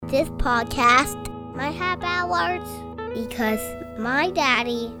this podcast might have bad words because my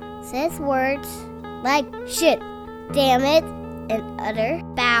daddy says words like shit, damn it, and other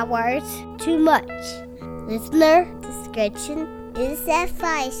bad words too much. Listener discretion is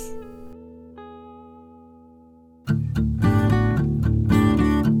advised.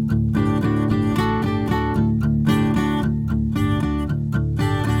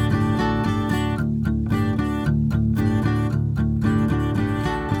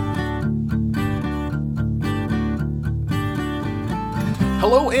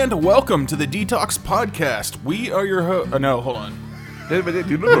 Hello and welcome to the Detox Podcast. We are your host. No, hold on.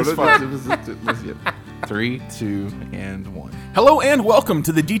 It's fine. 3, 2, and 1. Hello and welcome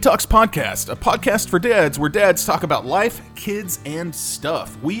to the Detox Podcast, a podcast for dads where dads talk about life, kids, and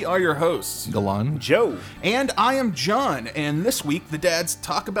stuff. We are your hosts, Galan, Joe, and I am John. And this week, the dads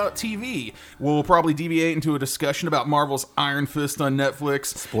talk about TV. We'll probably deviate into a discussion about Marvel's Iron Fist on Netflix.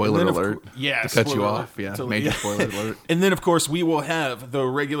 Spoiler alert. Yeah, to cut you spoiler off. alert. Yeah, Totally. major spoiler alert. And then, of course, we will have the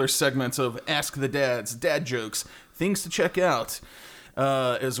regular segments of Ask the Dads, dad jokes, things to check out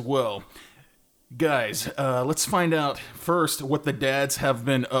as well. Guys, let's find out first what the dads have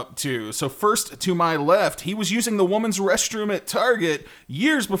been up to. So first, to my left, he was using the woman's restroom at Target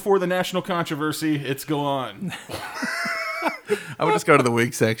years before the national controversy. It's go on. I would just go to the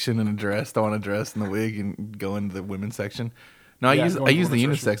wig section and I want to dress in the wig and go into the women's section. No, I use the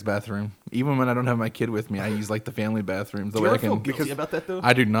unisex bathroom. Even when I don't have my kid with me, I use like the family bathrooms. Do you ever feel guilty about that though?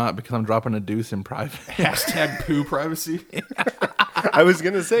 I do not, because I'm dropping a deuce in private. Hashtag poo privacy. I was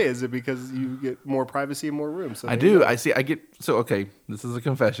gonna say, is it because you get more privacy and more room? So I do. Okay, this is a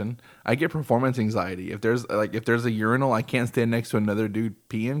confession. I get performance anxiety. If there's a urinal, I can't stand next to another dude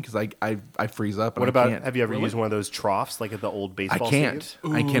peeing because I freeze up. What about? Have you ever used one of those troughs like at the old baseball? I can't.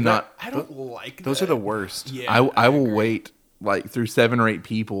 stadiums? I cannot. I don't like those. That. Are the worst. Yeah, I will wait like through 7 or 8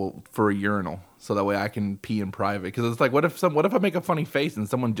 people for a urinal, so that way I can pee in private. Because it's like, what if I make a funny face and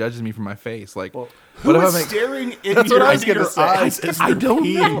someone judges me for my face? Like, what who if is I make staring in That's what I was your gonna say. eyes? As I they're don't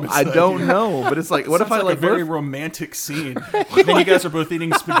peeing know. I beside don't you? know. But it's like, what if Sounds I like a very romantic scene? Then you guys are both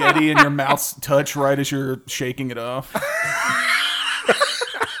eating spaghetti and your mouths touch right as you're shaking it off.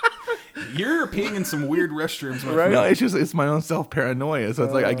 You're peeing in some weird restrooms, my friend. No, it's my own self paranoia. So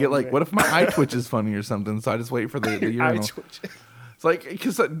it's like I get like, what if my eye twitch is funny or something? So I just wait for the urinal. It's like,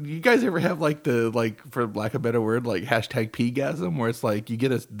 because you guys ever have like for lack of a better word, like hashtag peegasm, where it's like you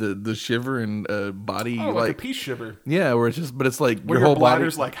get the shiver and body like a pee shiver. Yeah, where it's just, but it's like where your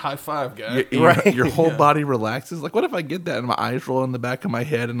bladder's like high five, guy. Your whole body relaxes. Like, what if I get that and my eyes roll in the back of my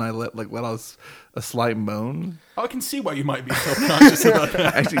head and I let out a slight moan? Oh, I can see why you might be self-conscious about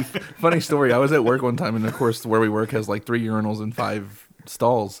that. Actually, funny story. I was at work one time, and of course, where we work has like 3 urinals and 5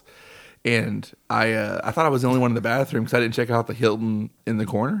 stalls. And I thought I was the only one in the bathroom because I didn't check out the Hilton in the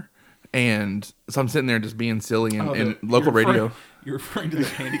corner. And so I'm sitting there just being silly and local radio. You're referring to the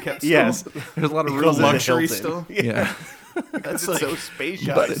handicap stall? Yes. There's a lot of The rooms. luxury stall? Yeah. That's It's so spacious.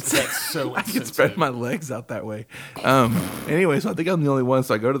 But That's so I can spread my legs out that way. Anyway, so I think I'm the only one.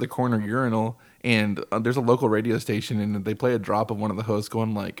 So I go to the corner urinal, and there's a local radio station, and they play a drop of one of the hosts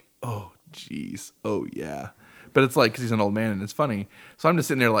going like, "Oh, geez. Oh, yeah." But it's like, because he's an old man, and it's funny. So I'm just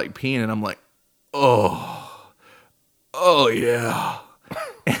sitting there like peeing, and I'm like, oh yeah.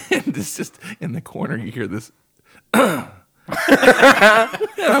 And it's just in the corner, you hear this. And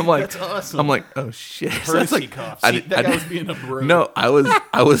I'm like, that's awesome. I'm like, oh shit. So Courtesy like, cough. See, that guy was being a bro. No, I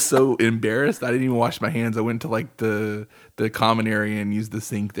was so embarrassed. I didn't even wash my hands. I went to like the common area and used the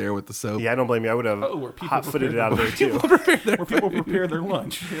sink there with the soap. Yeah, I don't blame you. I would have hot-footed it out of there too. Where people prepare their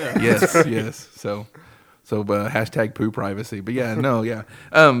lunch. Yeah. Yes. So hashtag poo privacy. But yeah, no, yeah.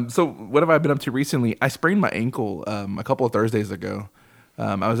 So what have I been up to recently? I sprained my ankle a couple of Thursdays ago.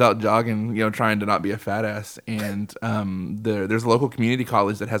 I was out jogging, trying to not be a fat ass, and there's a local community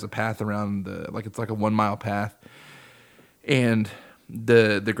college that has a path around it's like a 1 mile path, and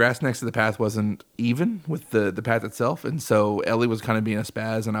the grass next to the path wasn't even with the path itself, and so Ellie was kind of being a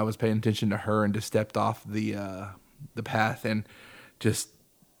spaz, and I was paying attention to her and just stepped off the path and just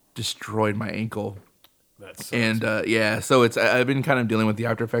destroyed my ankle. And so I've been kind of dealing with the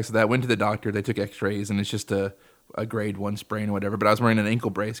after effects of that. Went to the doctor, they took x-rays, and it's just a grade 1 sprain or whatever. But I was wearing an ankle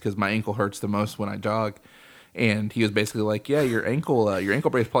brace because my ankle hurts the most when I jog. And he was basically like, yeah, your ankle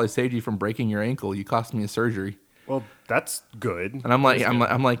brace probably saved you from breaking your ankle. You cost me a surgery. Well, that's good. And I'm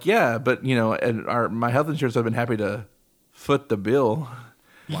like, yeah, but my health insurance would have been happy to foot the bill.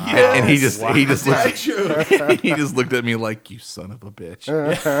 Wow. And he just looked at me like, you son of a bitch.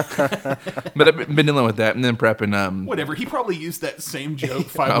 But I've been dealing with that and then prepping. Whatever. He probably used that same joke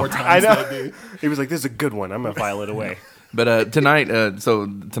 5 more times. I know. That dude. He was like, "This is a good one. I'm gonna file it away." But tonight, so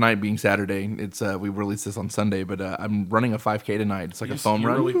tonight being Saturday, it's we released this on Sunday. But I'm running a 5K tonight. It's like a foam you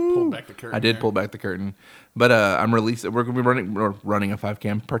run. really pulled back the curtain. I did there. pull back the curtain, but we're gonna be running a 5K.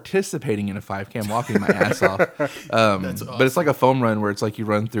 I'm participating in a 5K. I'm walking my ass off. That's But it's like a foam run where it's like you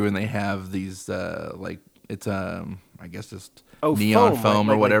run through and they have these like it's I guess just neon foam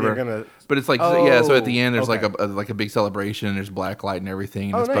or whatever. Gonna... But it's like so at the Oh, end there's okay. like a big celebration and there's black light and everything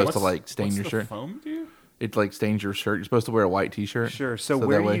and Oh, it's nice. supposed to like stain What's your the shirt. foam do? It like stains your shirt. You're supposed to wear a white T-shirt. Sure. So that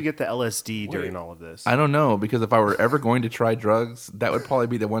where do way- you get the LSD during all of this? I don't know because if I were ever going to try drugs, that would probably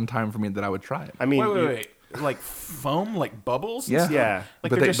be the one time for me that I would try it. I mean, Wait. Like foam, like bubbles? and Yeah. stuff? Yeah. Like But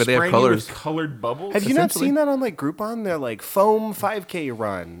they're they- just but they have spraying you colors. with colored bubbles? have you not essentially- seen that on like Groupon? They're like foam 5K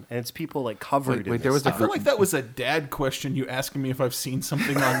run, and it's people like covered. Wait, in there this was a I stuff. feel like that was a dad question, you asking me if I've seen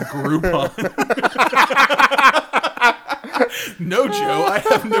something on Groupon. No, Joe, I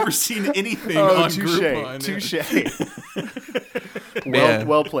have never seen anything on Groupon. touche. Yeah.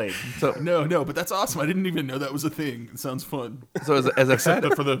 well played. So No, but that's awesome. I didn't even know that was a thing. It sounds fun. so as a fat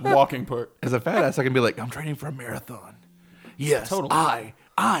Except for the walking part. as a fat ass, I can be like, I'm training for a marathon. Yes, Totally.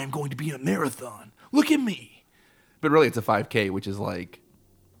 I'm going to be in a marathon. Look at me. But really, it's a 5K, which is like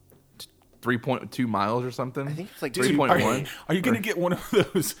 3.2 miles or something. I think it's like 3.1. Are you going to get one of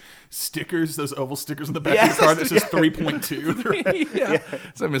those stickers, those oval stickers on the back Yes, of your car that says 3.2? Yeah.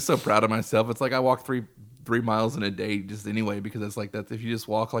 So I'm just so proud of myself. It's like I walk three miles in a day just anyway because it's like that. If you just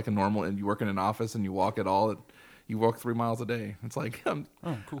walk like a normal and you work in an office and you walk at all, you walk 3 miles a day. It's like I'm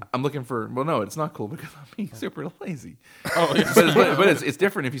looking for. Well, no, it's not cool because I'm being super lazy. Oh, yeah. But it's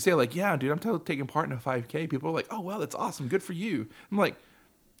different if you say like, yeah, dude, I'm totally taking part in a 5K. People are like, oh well, that's awesome, good for you. I'm like,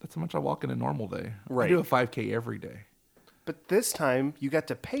 that's how much I walk in a normal day. Right. I do a 5K every day. But this time you got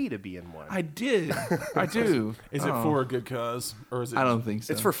to pay to be in one. I did. I do. Is it for a good cause? Or is it? I don't think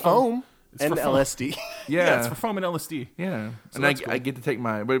so. it's for foam It's and for foam. LSD. Yeah, it's for foam and LSD. Yeah, So and that's I cool. get to take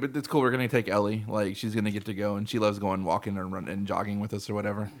but it's cool. We're gonna take Ellie. Like she's gonna get to go, and she loves going walking and running and jogging with us or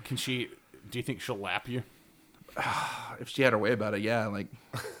whatever. Can she? Do you think she'll lap you? If she had her way about it, yeah. Like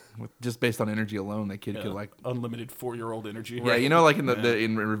just based on energy alone, that kid could like. Unlimited 4-year-old energy. Yeah, you know, like in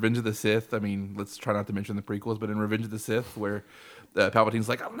in Revenge of the Sith. I mean, let's try not to mention the prequels, but in Revenge of the Sith, where Palpatine's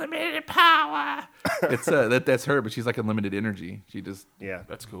like unlimited power. It's that's her, but she's like unlimited energy. She just Yeah.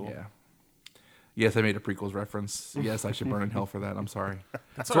 That's cool. yeah. Yes, I made a prequels reference. Yes, I should burn in hell for that. I'm sorry.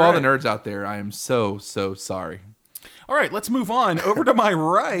 That's So all the nerds out there, I am so sorry. All right, let's move on. Over to my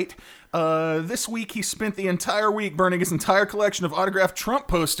right. This week, he spent the entire week burning his entire collection of autographed Trump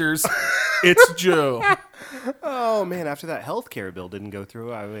posters. It's Joe. Oh man, after that healthcare bill didn't go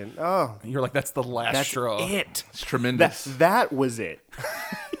through, I went, oh, You're like, that's the last that's straw. it. It's tremendous. That was it.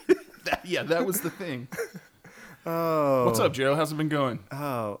 Yeah, that was the thing. Oh. What's up, Joe? How's it been going?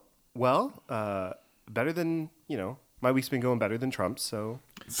 Oh, well, better than, my week's been going better than Trump's, so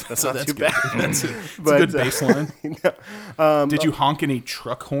that's not too good. bad. That's a But, good baseline. Did you honk any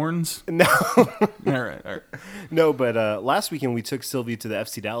truck horns? No. All right. No, but last weekend we took Sylvie to the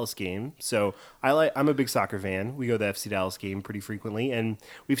FC Dallas game. So I'm a big soccer fan. We go to the FC Dallas game pretty frequently, and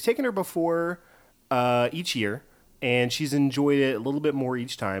we've taken her before each year, and she's enjoyed it a little bit more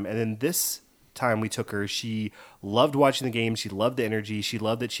each time. And then this time we took her, she loved watching the game. She loved the energy. She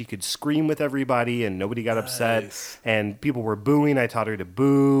loved that she could scream with everybody and nobody got upset. And people were booing. I taught her to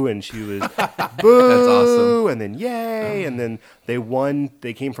boo, and she was boo. That's awesome. And then yay. And then they won.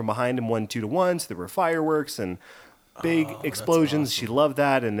 They came from behind and won 2-1. So there were fireworks and big explosions. She loved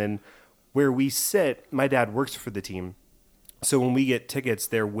that. And then where we sit, my dad works for the team. So when we get tickets,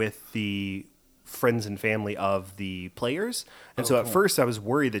 they're with the friends and family of the players. And so at first I was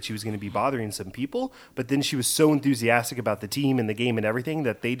worried that she was going to be bothering some people, but then she was so enthusiastic about the team and the game and everything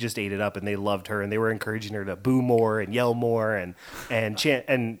that they just ate it up and they loved her and they were encouraging her to boo more and yell more and chant,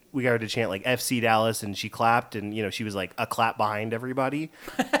 and we got her to chant like FC Dallas, and she clapped, and she was like a clap behind everybody.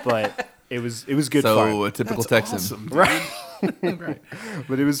 But it was good So fun. a typical That's Texan. awesome, dude. Right.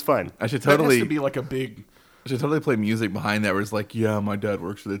 But it was fun. I should That has totally to be like a big... play music behind that where it's like, yeah, my dad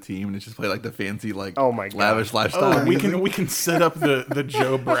works for the team, and it's just play like the fancy, like, Oh my God. lavish lifestyle. Oh, we can set up the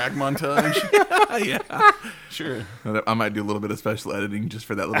Joe brag montage. yeah. Sure. I might do a little bit of special editing just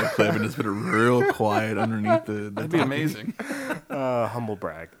for that little clip and just put it real quiet underneath the That'd be talking. amazing. Humble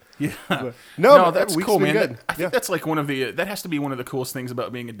brag. Yeah. No, No, but that's week's cool, been man. good. I think Yeah. that's like that has to be one of the coolest things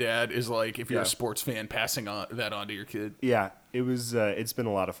about being a dad is like if you're a sports fan, passing that on to your kid. Yeah, it was. It's been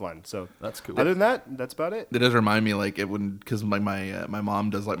a lot of fun. So That's cool. Other than that, that's about it. It does remind me, like, it wouldn't, because like my mom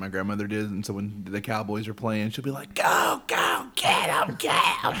does like my grandmother did, and so when the Cowboys are playing, she'll be like, "Go, go, get 'em,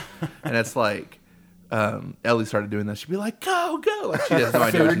 get 'em," and it's like, Ellie started doing that, she'd be like, "Go, go!" Like she has no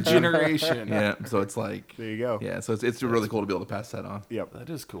idea. what Third she's doing. generation. Yeah, so it's like There you go. Yeah, so it's really cool to be able to pass that on. Yep. That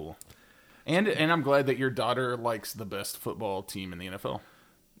is cool. And I'm glad that your daughter likes the best football team in the NFL.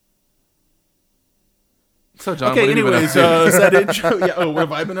 So John, Okay, what have you been up anyways, to? is that it, Joe? Yeah. Oh, what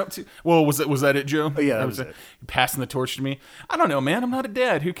have I been up to? Well, was that it, Joe? Oh, yeah, that was it. Passing the torch to me. I don't know, man. I'm not a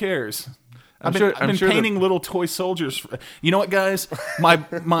dad. Who cares? I've been I'm sure that- painting little toy soldiers. You know what, guys? My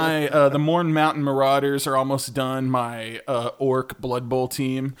the Morn Mountain Marauders are almost done. My Orc Blood Bowl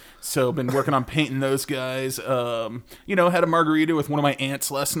team. So been working on painting those guys. You know, had a margarita with one of my aunts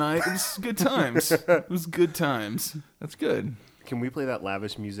last night. It was good times. It was good times. That's good. Can we play that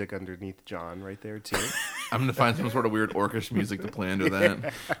lavish music underneath John right there too? I'm gonna find some sort of weird orcish music to play under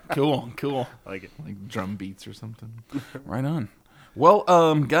that, Cool. I like it. like drum beats or something. Right on. Well,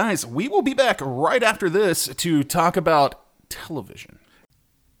 guys, we will be back right after this to talk about television.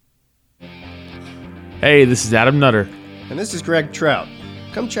 Hey, this is Adam Nutter. And this is Greg Trout.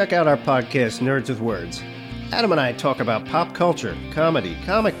 Come check out our podcast, Nerds with Words. Adam and I talk about pop culture, comedy,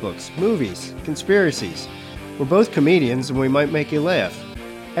 comic books, movies, conspiracies. We're both comedians and we might make you laugh.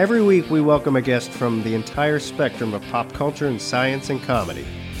 Every week we welcome a guest from the entire spectrum of pop culture and science and comedy.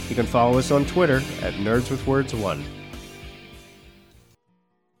 You can follow us on Twitter at NerdsWithWords1.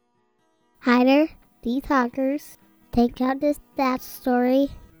 Hi there, the Talkers. Take out this Dad Story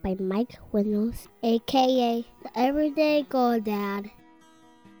by Mike Windows, aka the Everyday Go Dad.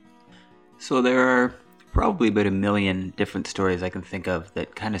 So there are probably about 1 million different stories I can think of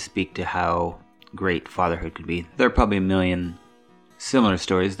that kind of speak to how great fatherhood could be. There are probably 1 million similar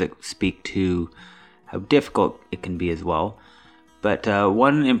stories that speak to how difficult it can be as well. But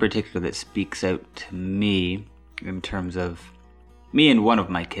one in particular that speaks out to me, in terms of me and one of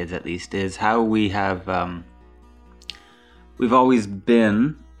my kids at least, is how we have, we've always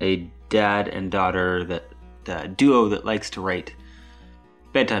been a dad and daughter that duo that likes to write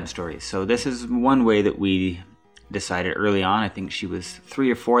bedtime stories. So this is one way that we decided early on, I think she was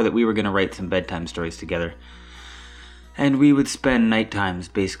 3 or 4, that we were going to write some bedtime stories together. And we would spend night times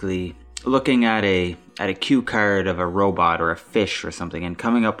basically looking at a cue card of a robot or a fish or something and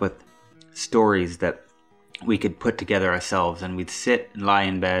coming up with stories that we could put together ourselves. And we'd sit and lie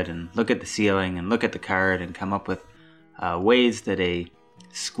in bed and look at the ceiling and look at the card and come up with ways that a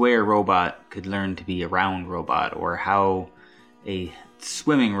square robot could learn to be a round robot, or how a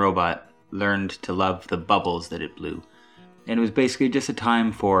swimming robot learned to love the bubbles that it blew. And it was basically just a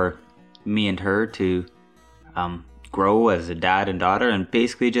time for me and her to grow as a dad and daughter and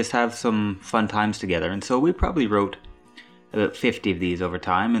basically just have some fun times together. And so we probably wrote about 50 of these over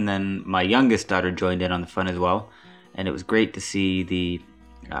time, and then my youngest daughter joined in on the fun as well. And it was great to see the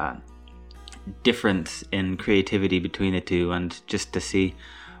difference in creativity between the two, and just to see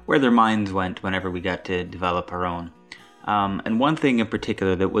where their minds went whenever we got to develop our own. And one thing in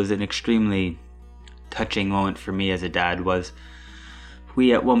particular that was an extremely touching moment for me as a dad was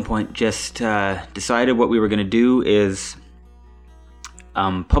we at one point just decided what we were going to do is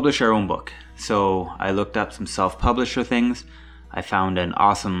publish our own book. So I looked up some self-publisher things. I found an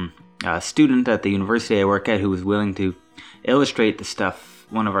awesome student at the university I work at who was willing to illustrate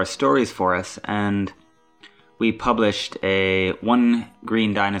one of our stories for us, and we published a One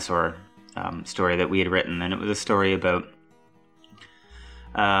Green Dinosaur story that we had written, and it was a story about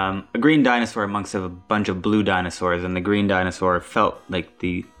a green dinosaur amongst a bunch of blue dinosaurs, and the green dinosaur felt like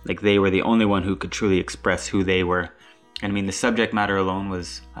they were the only one who could truly express who they were. And I mean, the subject matter alone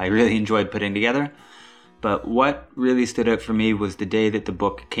I really enjoyed putting together, but what really stood out for me was the day that the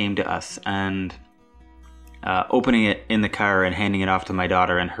book came to us, and opening it in the car and handing it off to my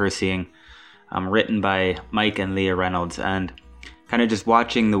daughter, and her seeing written by Mike and Leah Reynolds, and kind of just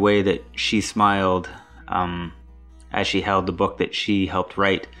watching the way that she smiled as she held the book that she helped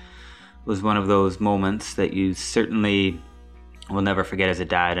write was one of those moments that you certainly will never forget as a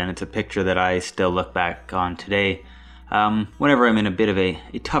dad. And it's a picture that I still look back on today whenever I'm in a bit of a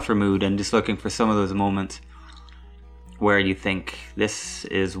tougher mood and just looking for some of those moments where you think, this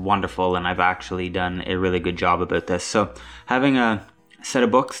is wonderful and I've actually done a really good job about this. So having a set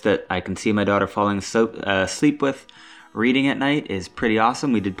of books that I can see my daughter falling asleep with, reading at night, is pretty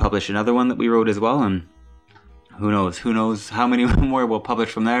awesome. We did publish another one that we wrote as well, and who knows how many more we'll publish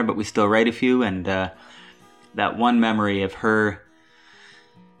from there, but we still write a few. And that one memory of her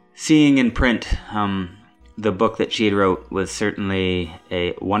seeing in print the book that she had wrote was certainly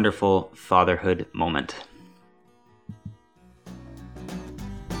a wonderful fatherhood moment.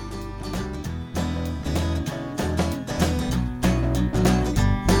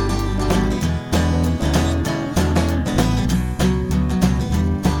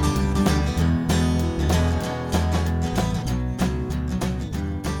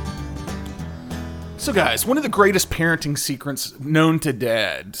 So, guys, one of the greatest parenting secrets known to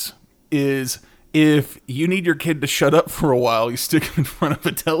dads is if you need your kid to shut up for a while, you stick him in front of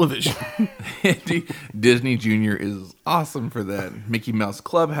a television. Disney Junior is awesome for that. Mickey Mouse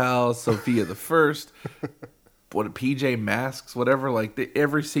Clubhouse, Sophia the First, what PJ Masks, whatever. Like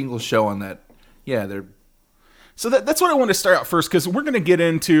every single show on that. Yeah, they're. So that's what I want to start out first, because we're going to get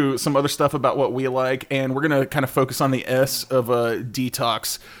into some other stuff about what we like, and we're going to kind of focus on the S of a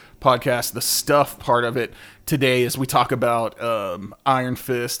Detox podcast, the stuff part of it today, as we talk about Iron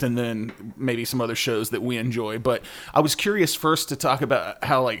Fist and then maybe some other shows that we enjoy. But I was curious first to talk about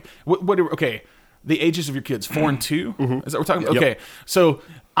how, like, okay, the ages of your kids, 4 and 2? Mm-hmm. Is that what we're talking about? Yep. Okay, so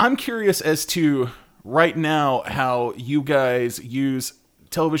I'm curious as to right now how you guys use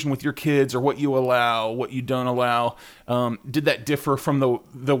television with your kids, or what you allow, what you don't allow. Did that differ from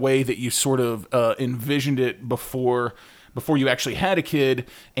the way that you sort of envisioned it before you actually had a kid?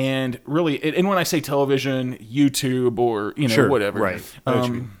 And really, and when I say television, YouTube, or Sure, whatever, right.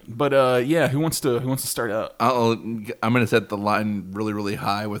 But yeah, who wants to start out? I'm gonna set the line really, really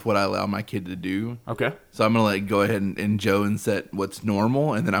high with what I allow my kid to do. Okay. So I'm gonna go ahead and Joe and set what's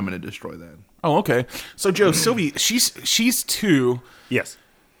normal, and then I'm gonna destroy that. Oh, okay. So Joe, Sylvie, she's 2. Yes.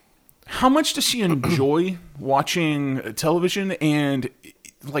 How much does she enjoy watching television, and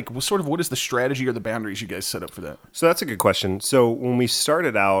like sort of what is the strategy or the boundaries you guys set up for that? So that's a good question. So when we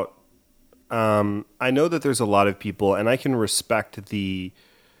started out, I know that there's a lot of people, and I can respect the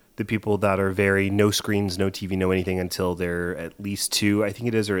people that are very no screens, no TV, no anything until they're at least 2, I think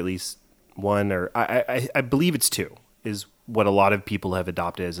it is, or at least 1, or I believe it's 2 is what a lot of people have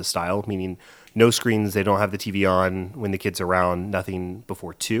adopted as a style, meaning no screens, they don't have the TV on when the kid's around, nothing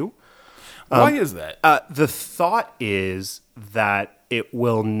before 2. Why is that? The thought is that it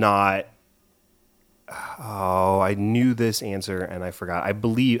will not. Oh, I knew this answer and I forgot. I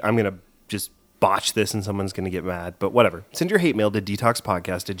believe I'm going to just botch this and someone's going to get mad, but whatever. Send your hate mail to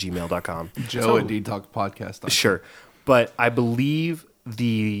detoxpodcast@gmail.com. Joe at Detox Podcast. Sure. But I believe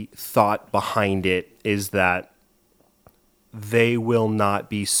the thought behind it is that they will not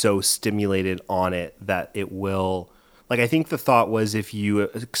be so stimulated on it that it will. Like, I think the thought was if you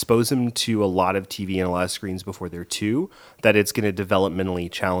expose them to a lot of TV and a lot of screens before they're 2, that it's going to developmentally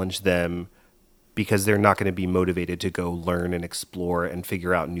challenge them because they're not going to be motivated to go learn and explore and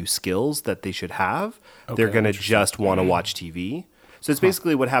figure out new skills that they should have. They're going to just want to watch TV. So it's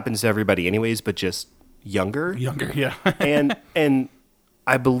basically what happens to everybody anyways, but just younger. Younger, yeah. and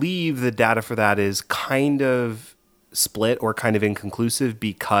I believe the data for that is kind of split or kind of inconclusive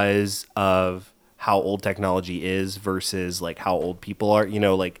because of how old technology is versus like how old people are.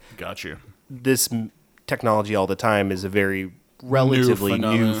 Like, Got you. This technology all the time is a very relatively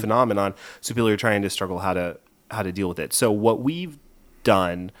new phenomenon. So people are trying to struggle how to deal with it. So what we've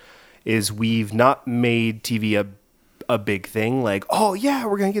done is we've not made TV a big thing. Like, oh yeah,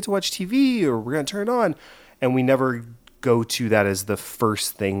 we're gonna get to watch TV or we're gonna turn it on, and we never go to that as the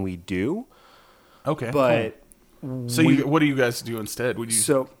first thing we do. Okay. But cool. So what do you guys do instead?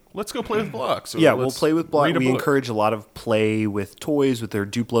 Let's go play with blocks. Yeah, we'll play with blocks. We encourage a lot of play with toys, with their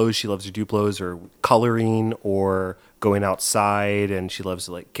Duplos. She loves her Duplos, or coloring, or going outside, and she loves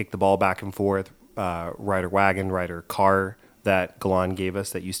to like kick the ball back and forth, ride her wagon, ride her car that Galan gave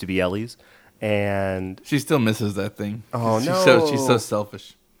us that used to be Ellie's. And she still misses that thing. Oh, no. She's so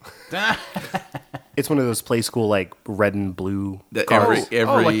selfish. It's one of those play school like red and blue cars.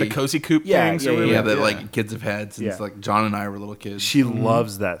 Every like the cozy coop things. That like kids have had since like John and I were little kids. She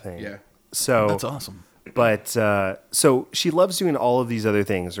loves that thing. Yeah. So that's awesome. But so she loves doing all of these other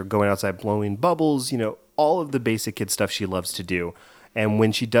things, or going outside blowing bubbles, all of the basic kid stuff she loves to do. And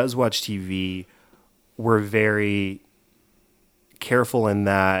when she does watch TV, we're very careful in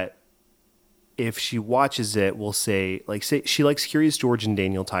that if she watches it, we'll say she likes Curious George and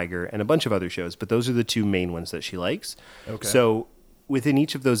Daniel Tiger and a bunch of other shows, but those are the 2 main ones that she likes. Okay. So within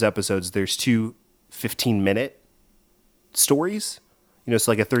each of those episodes, there's 2 15-minute stories.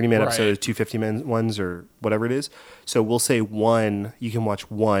 So like a 30-minute episode, 2 50-minute ones, or whatever it is. So we'll say you can watch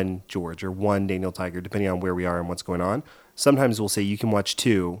 1 George or 1 Daniel Tiger, depending on where we are and what's going on. Sometimes we'll say you can watch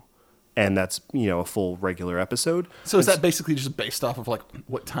 2, and that's a full regular episode. So is that basically just based off of like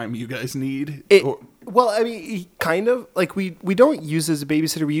what time you guys need? Well, I mean, kind of like we don't use it as a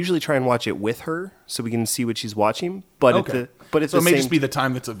babysitter. We usually try and watch it with her so we can see what she's watching. But so it may just be the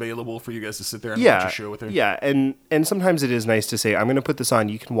time that's available for you guys to sit there and watch a show with her. Yeah, and sometimes it is nice to say, I'm going to put this on.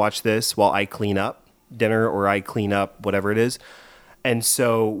 You can watch this while I clean up dinner, or I clean up whatever it is. And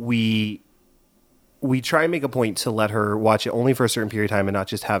so we try and make a point to let her watch it only for a certain period of time and not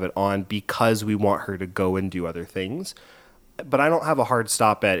just have it on, because we want her to go and do other things. but I don't have a hard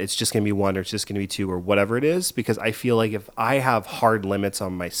stop at it's just going to be 1 or it's just going to be 2 or whatever it is, because I feel like if I have hard limits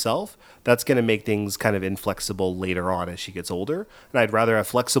on myself, that's going to make things kind of inflexible later on as she gets older. And I'd rather have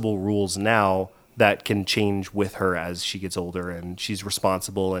flexible rules now that can change with her as she gets older and she's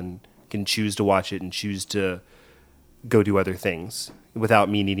responsible and can choose to watch it and choose to go do other things without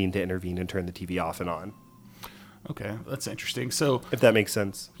me needing to intervene and turn the TV off and on. Okay, that's interesting. So, If that makes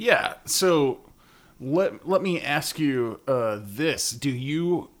sense. yeah, so let me ask you this: do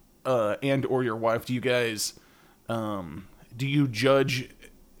you and or your wife, do you guys do you judge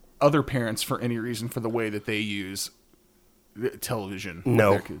other parents for any reason for the way that they use television with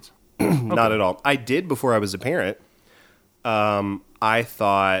No. their kids? Not at all. I did before I was a parent. I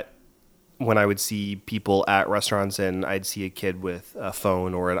thought when I would see people at restaurants and I'd see a kid with a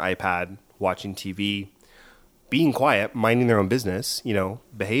phone or an iPad watching TV, being quiet, minding their own business,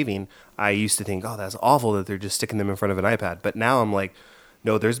 behaving, I used to think, oh, that's awful that they're just sticking them in front of an iPad. But now I'm like,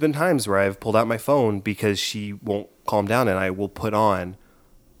 no, there's been times where I've pulled out my phone because she won't calm down, and I will put on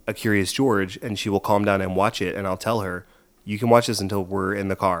a Curious George and she will calm down and watch it, and I'll tell her, you can watch this until we're in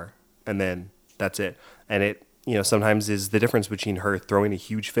the car, and then that's it. And it, sometimes is the difference between her throwing a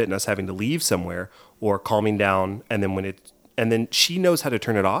huge fit and us having to leave somewhere, or calming down, and then she knows how to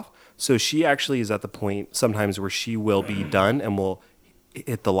turn it off. So she actually is at the point sometimes where she will be done and will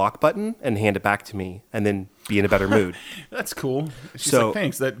hit the lock button and hand it back to me and then be in a better mood. That's cool. She's So- like,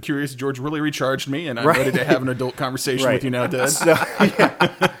 thanks. That Curious George really recharged me, and I'm Right. ready to have an adult conversation Right. with you now, Dad. So,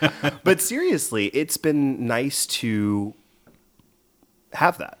 yeah. But seriously, it's been nice to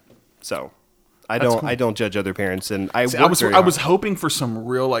have that. So I don't judge other parents, and I See, work I very was hard. hoping for some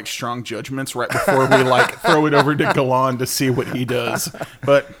real strong judgments right before we throw it over to Galan to see what he does.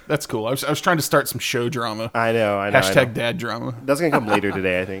 But that's cool. I was trying to start some show drama. I know. Hashtag dad drama. That's gonna come later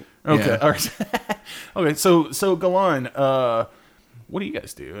today, I think. Okay. Yeah. All right. Okay. So Galan, what do you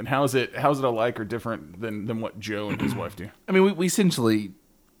guys do, and how's it alike or different than what Joe and his wife do? I mean, we essentially,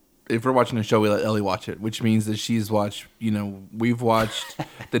 if we're watching a show, we let Ellie watch it, which means that she's watched, we've watched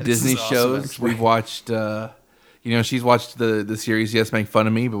the Disney awesome, shows. actually. We've watched, she's watched the series Yes, Make Fun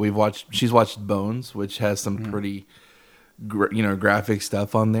of Me, but she's watched Bones, which has some pretty, graphic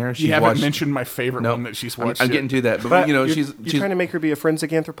stuff on there. She's You haven't watched, mentioned my favorite no, one that she's I'm watched. getting to that, but, But she's you're trying to make her be a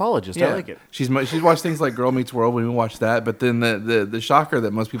forensic anthropologist. I like it. She's watched things like Girl Meets World. We watched that, but then the shocker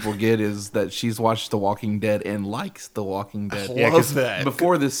that most people get is that she's watched The Walking Dead and likes The Walking Dead. Yeah, Yeah, 'cause that.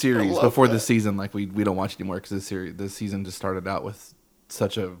 Before this series, before this season, we don't watch anymore because this season just started out with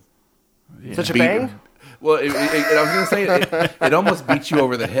such a Such a beat- bang? Well, I was gonna say it almost beats you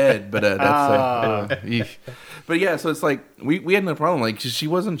over the head, but that's eesh. But yeah, so it's like we had no problem. She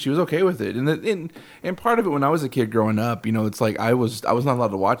was okay with it, and part of it when I was a kid growing up, it's like I was not allowed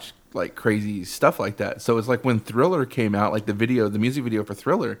to watch crazy stuff like that. So it's like when Thriller came out, the music video for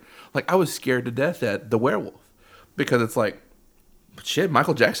Thriller, I was scared to death at the werewolf because it's like, shit,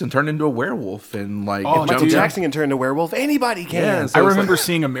 Michael Jackson turned into a werewolf and Michael jumped Jackson can turn into a werewolf. Anybody can. Yeah, so I it's remember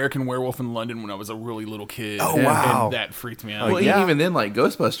seeing American Werewolf in London when I was a really little kid. Oh, wow. And that freaked me out. Well, yeah. even then,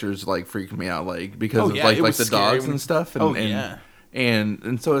 Ghostbusters freaked me out, because Oh, of yeah, it was the scary dogs when- and stuff. And, Oh, and, yeah.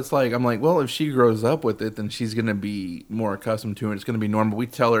 and so it's I'm like, well, if she grows up with it, then she's gonna be more accustomed to it. It's gonna be normal. We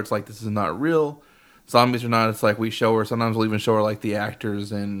tell her it's this is not real. Zombies or not, it's we show her. Sometimes we'll even show her the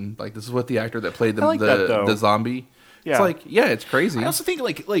actors and this is what the actor that played I like that, though. the zombie. Yeah. It's it's crazy. I also think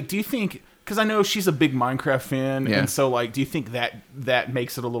do you think, because I know she's a big Minecraft fan, Yeah. and so do you think that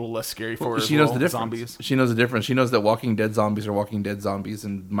makes it a little less scary for her? She as knows well, the difference. Zombies. She knows the difference. She knows that Walking Dead zombies are Walking Dead zombies,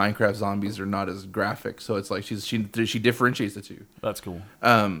 and Minecraft zombies are not as graphic. So it's she differentiates the two. That's cool.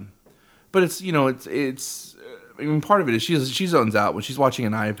 But it's it's I mean, part of it is she zones out when she's watching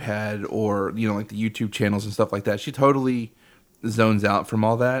an iPad or the YouTube channels and stuff like that. She totally zones out from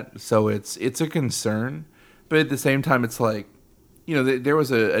all that. So it's a concern, but at the same time, it's there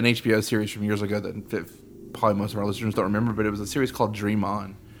was an HBO series from years ago that probably most of our listeners don't remember, but it was a series called Dream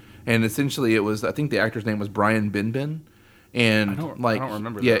On, and essentially it was, I think the actor's name was Brian Benben. And I don't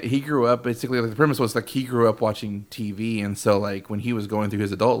remember yeah, that. he grew up basically the premise was he grew up watching TV, and so when he was going through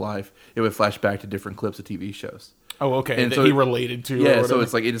his adult life, it would flash back to different clips of TV shows. Oh, okay. And That so he it- related to. or Yeah, whatever. so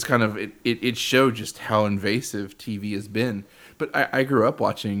it's it just kind of it showed just how invasive TV has been. But I grew up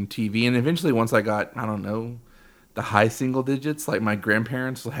watching TV, and eventually once I got, I don't know, the high single digits, my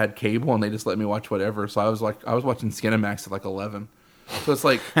grandparents had cable and they just let me watch whatever. So I was watching Skinamax at 11. So it's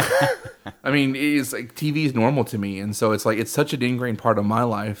I mean, it's TV is normal to me, and so it's such an ingrained part of my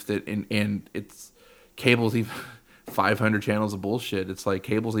life that and it's cable's even 500 channels of bullshit. It's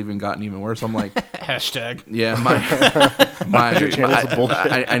cable's even gotten even worse. I'm like, hashtag. yeah, channel's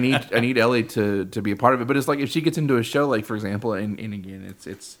bullshit. I need Ellie to be a part of it. But it's like if she gets into a show, like for example, and again,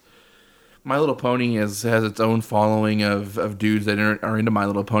 it's My Little Pony has its own following of dudes that are into My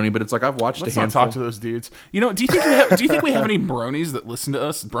Little Pony. But it's like I've watched Let's a not handful. talk to those dudes. You know, do you think we have any bronies that listen to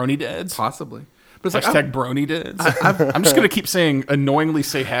us? Brony dads? Possibly. But it's Hashtag brony dads. I'm just gonna keep saying annoyingly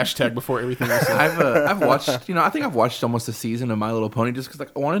say hashtag before everything else. I've watched, I think I've watched almost a season of My Little Pony just because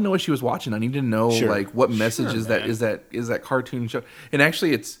like I want to know what she was watching. I need to know like what message is that cartoon show. And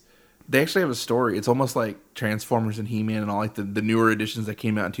actually, they actually have a story. It's almost like Transformers and He-Man and all like the newer editions that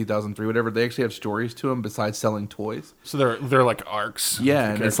came out in 2003, whatever. They actually have stories to them besides selling toys. So they're like arcs.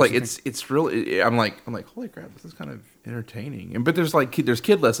 Yeah, and it's like it's really. I'm like holy crap, this is kind of entertaining. But there's like there's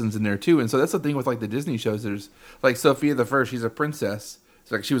kid lessons in there too, and so that's the thing with like the Disney shows. There's like Sophia the First. She's a princess.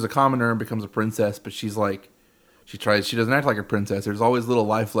 It's like she was a commoner and becomes a princess, but she's like she doesn't act like a princess. There's always little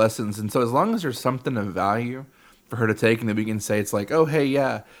life lessons, and so as long as there's something of value for her to take, and then we can say it's like, oh hey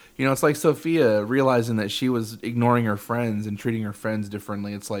yeah, it's like Sophia realizing that she was ignoring her friends and treating her friends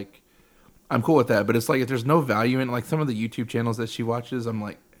differently. It's like I'm cool with that, but it's like if there's no value in like some of the YouTube channels that she watches, I'm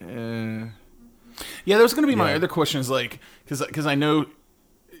like, Yeah, that was going to be my other question is like, because I know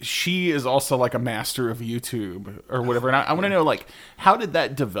she is also like a master of YouTube or whatever. And I want to know like, how did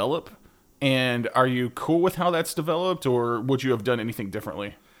that develop? And are you cool with how that's developed or would you have done anything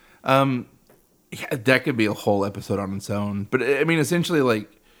differently? Yeah, that could be a whole episode on its own. But I mean, essentially like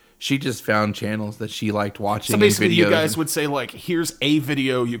she just found channels that she liked watching. So basically videos you guys would say like, here's a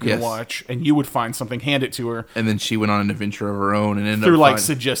video you can watch and you would find something, hand it to her. And then she went on an adventure of her own and ended through up like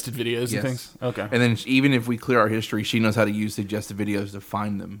suggested videos and things. Okay. And then even if we clear our history, she knows how to use suggested videos to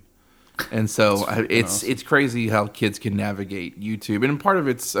find them. And so it's crazy how kids can navigate YouTube. And part of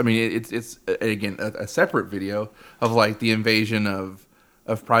it's again a separate video of like the invasion of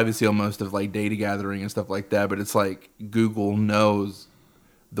privacy almost of like data gathering and stuff like that. But it's like Google knows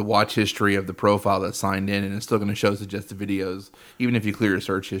the watch history of the profile that's signed in, and it's still going to show suggested videos even if you clear your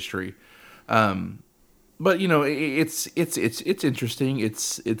search history. But it's interesting.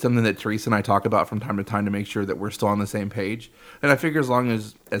 It's something that Teresa and I talk about from time to time to make sure that we're still on the same page. And I figure as long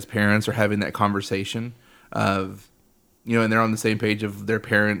as parents are having that conversation of, and they're on the same page of their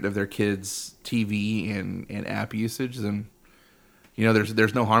kids' TV and app usage, then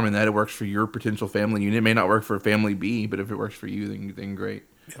there's no harm in that. It works for your potential family unit. It may not work for family B, but if it works for you, then great.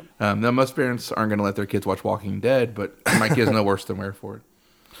 Yep. Now most parents aren't going to let their kids watch Walking Dead, but my kid's no worse than wear for it.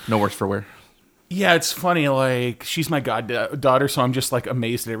 No worse for wear. Yeah, it's funny. Like she's my goddaughter, so I'm just like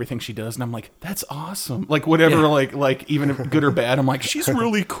amazed at everything she does, and I'm like, that's awesome. Like whatever, like even if good or bad, I'm like, she's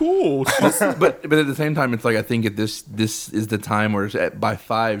really cool. But at the same time, it's like I think this is the time where by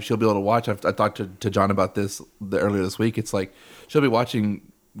 5 she'll be able to watch. I talked to John about this earlier this week. It's like she'll be watching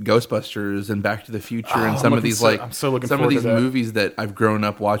Ghostbusters and Back to the Future and some of these movies that I've grown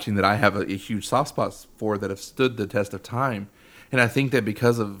up watching that I have a huge soft spot for that have stood the test of time. And I think that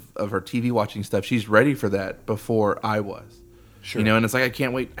because of her TV watching stuff, she's ready for that before I was. Sure. And it's like I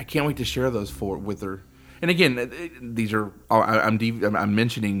can't wait to share those with her. And again, these are I'm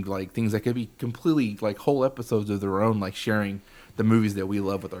mentioning like things that could be completely like whole episodes of their own, like sharing the movies that we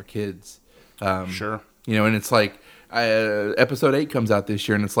love with our kids. Sure. And it's like episode 8 comes out this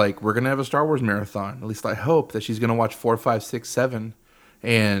year, and it's like we're gonna have a Star Wars marathon. At least I hope that she's gonna watch 4, 5, 6, 7.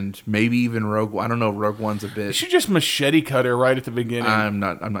 And maybe even Rogue One. I don't know. Rogue One's a bit. You should just machete cut her right at the beginning. I'm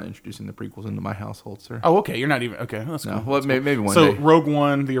not introducing the prequels into my household, sir. Oh, okay. You're not even okay. That's cool. Well, maybe one day. So Rogue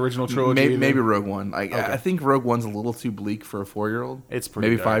One, the original trilogy. Maybe Rogue One. I think Rogue One's a little too bleak for a 4-year-old. It's pretty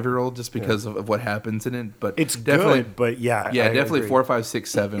maybe 5-year-old just because of what happens in it. But it's definitely good. But yeah, definitely 4, 5, 6,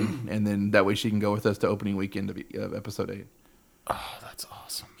 7, and then that way she can go with us to opening weekend of episode 8. Oh, that's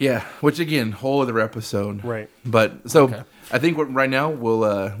awesome. Yeah, which again, whole other episode. Right. But so I think right now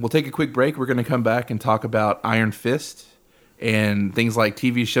we'll take a quick break. We're going to come back and talk about Iron Fist and things like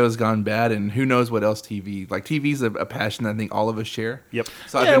TV shows gone bad and who knows what else TV. Like TV's a passion that I think all of us share. Yep.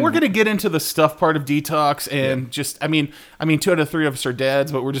 So we're going to get into the stuff part of Detox and just I mean 2 out of 3 of us are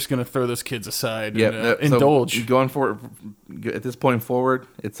dads, but we're just going to throw those kids aside and indulge. So going forward at this point forward,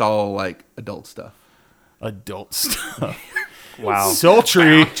 it's all like adult stuff. Adult stuff. Wow.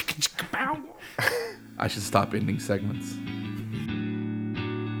 Sultry. I should stop ending segments.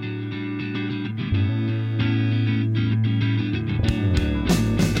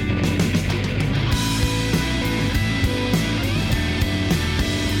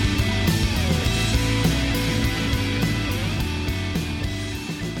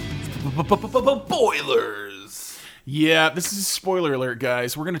 Spoilers. Yeah, this is a spoiler alert,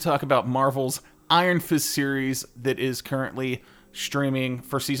 guys. We're going to talk about Marvel's Iron Fist series that is currently streaming.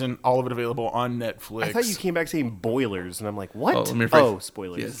 First season, all of it available on Netflix. I thought you came back saying boilers, and I'm like, what? Oh, let me rephrase. Oh,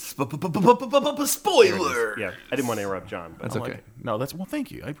 spoilers. Yes. There it Spoiler. is. Yeah, I didn't want to interrupt John. That's I'm okay. like, no, that's well.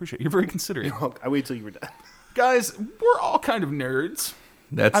 Thank you. I appreciate it. You're very considerate, I waited till you were done. guys. We're all kind of nerds.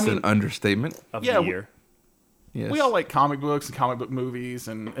 That's I mean- an understatement. Of Yeah, the we- year. Yes. We all like comic books and comic book movies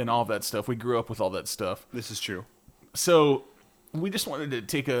and all that stuff. We grew up with all that stuff. This is true. So we just wanted to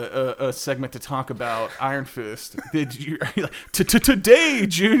take a segment to talk about Iron Fist. Did you are you like, today,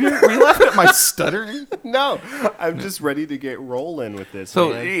 Junior? Were you laughing at my stuttering? No, I'm just ready to get rolling with this. So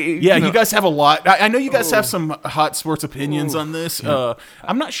man. Yeah, you guys have a lot. I know you guys have some hot sports opinions on this.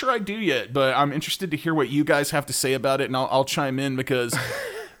 I'm not sure I do yet, but I'm interested to hear what you guys have to say about it, and I'll chime in because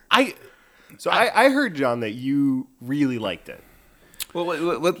I heard, John, that you really liked it. Well,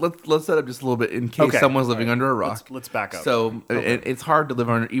 let's set up just a little bit in case Okay. someone's living All right. under a rock. Let's back up. So it's hard to live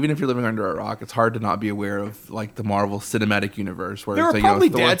under, even if you're living under a rock, it's hard to not be aware of like the Marvel Cinematic Universe. Where there it's, are you know, probably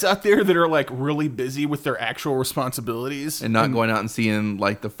Thor- dads out there that are like really busy with their actual responsibilities and not going out and seeing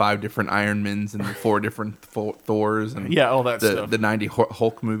like the 5 different Iron Mans and the 4 different Thors and Yeah, all that the, stuff. the 90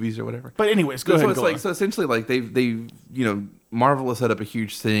 Hulk movies or whatever. But anyways, go so ahead. it's Go like on. so essentially like they Marvel has set up a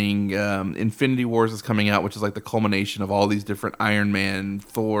huge thing. Infinity Wars is coming out, which is like the culmination of all these different Iron Man,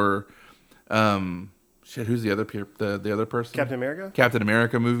 Thor. Who's the other person? Captain America? Captain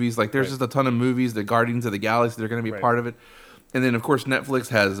America movies. Like there's just a ton of movies. The Guardians of the Galaxy, they're going to be Right. part of it. And then of course Netflix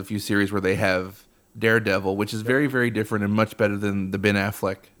has a few series where they have Daredevil, which is very, very different and much better than the Ben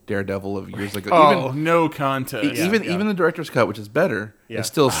Affleck Daredevil of years ago. Oh, no contest. Even the director's cut, which is better, Yeah. it's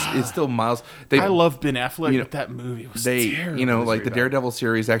still miles. I love Ben Affleck, you know, but that movie was They, terrible. like the Daredevil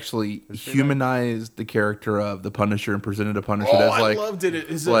series actually humanized the character of the Punisher and presented a Punisher Oh, as like I loved it.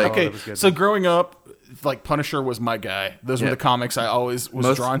 Is it like- okay? that was good. So growing up, like Punisher was my guy. Those were Yeah. the comics I always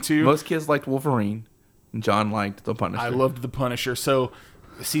was drawn to. Most kids liked Wolverine, and John liked the Punisher. I loved the Punisher. So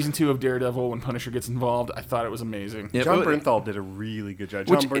season 2 of Daredevil, when Punisher gets involved, I thought it was amazing. Yeah, John but- Bernthal did a really good job.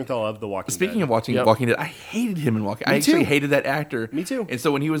 Which- John Bernthal of The Walking Speaking Dead. of watching Yep. Walking Dead, I hated him in Walking. I Me actually too. hated that actor. Me too. And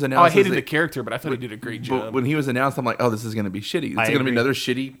so when he was Oh, announced, I hated as the character, but I thought he did a great But job. when he was announced, I'm like, oh, this is going to be shitty. It's I going to be agree. another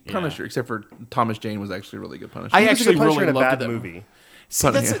shitty Punisher. Except for Thomas Jane was actually a really good Punisher. I He was a actually good Punisher really in a loved bad that movie. See,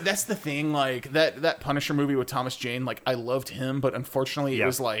 Funny, yeah. that's the thing. Like that Punisher movie with Thomas Jane. Like I loved him, but unfortunately, Yeah. it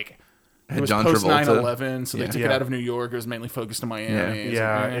was like it Had was John post Travolta. 9/11, so they Yeah. took it Yeah. out of New York. It was mainly focused on Miami. Yeah. It's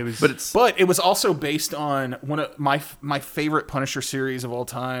Yeah, like, eh. it was. but But it was also based on one of my favorite Punisher series of all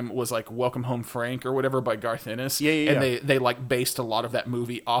time was like Welcome Home Frank or whatever by Garth Ennis. Yeah, yeah, And yeah. they like based a lot of that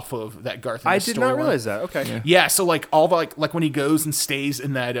movie off of that Garth I Ennis did not storyline. realize that. Okay. Yeah, so like all the like when he goes and stays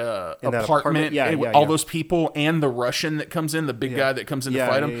in that, In that apartment? apartment, Yeah, and yeah, all yeah. those people and the Russian that comes in, the big guy that comes in Yeah,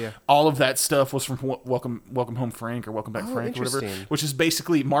 to fight yeah, him, yeah. all of that stuff was from Welcome Home Frank or Welcome Back Oh, Frank or whatever, interesting. which is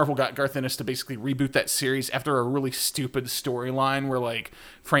basically Marvel got Garth Ennis to basically reboot that series after a really stupid storyline where like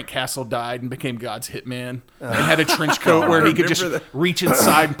Frank Castle died and became God's hitman and had a trench coat where he could just remember that. reach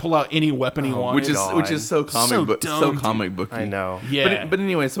inside and pull out any weapon he wanted. which is so comic So book, dumb, so dude. comic booky. I know. yeah. But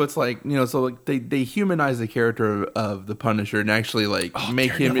anyway, so it's like so like they humanize the character of the Punisher and actually like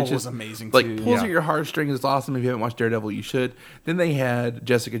make him. Daredevil It's just was amazing, like too. pulls Yeah. at your heartstrings. It's awesome. If you haven't watched Daredevil, you should. Then they had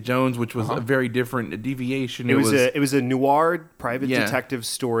Jessica Jones, which was a very different deviation. It was a noir private Yeah. detective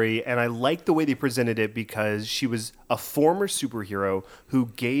story, and I liked the way they presented it because she was a former superhero who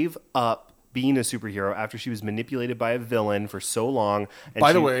gave up being a superhero after she was manipulated by a villain for so long. And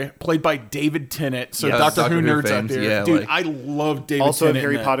By the she- way, played by David Tennant. So Yes. Doctor Who Doctor Who nerds out fans, there. yeah, Dude, like- I love David also in Tennant.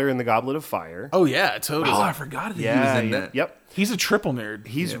 Harry in that. Potter and the Goblet of Fire. Oh, yeah, totally. I forgot that he yeah, was in yeah, that. yep. He's a triple nerd.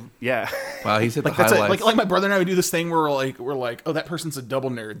 He's yeah. Wow, he's hit like the that's highlights. like my brother and I would do this thing where we're like, oh, that person's a double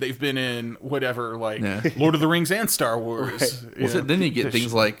nerd. They've been in whatever, like Yeah. Lord of the Rings and Star Wars. Right. Well, so then you get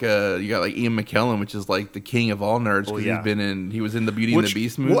things like you got like Ian McKellen, which is like the king of all nerds because yeah. he was in the Beauty and the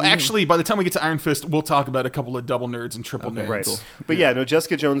Beast movie. Well, actually, by the time we get to Iron Fist, we'll talk about a couple of double nerds and triple nerds. Right. Cool. But yeah, no,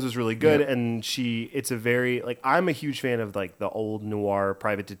 Jessica Jones was really good, and it's a very like I'm a huge fan of like the old noir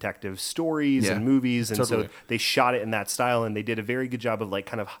private detective stories Yeah. and movies, and Totally. so they shot it in that style, and they did a very good job of like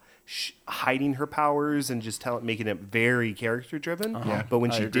kind of hiding her powers and just making it very character driven. Yeah, But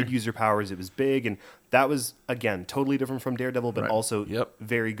when I she agree. did use her powers, it was big, and that was again totally different from Daredevil, but Right. also Yep.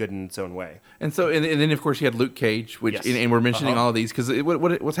 very good in its own way. And so, and then of course you had Luke Cage, which, Yes. and we're mentioning all of these because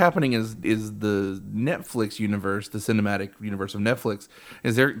what's happening is the Netflix universe, the cinematic universe of Netflix,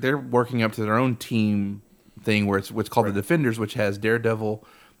 is they're working up to their own team thing where it's what's called the Defenders, which has Daredevil,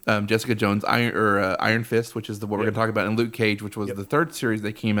 Jessica Jones, Iron Fist, which is what we're going to talk about, and Luke Cage, which was the third series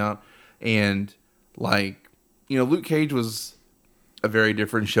that came out, and like Luke Cage was a very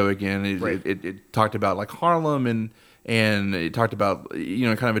different show again. Right. It talked about like Harlem and and it talked about,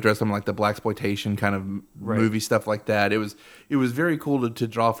 kind of addressed some like the blaxploitation kind of movie stuff like that. It was very cool to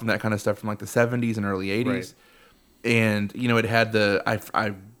draw from that kind of stuff from like the 70s and early 80s. Right. And it had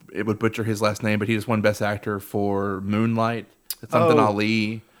it would butcher his last name, but he just won Best Actor for Moonlight. It's something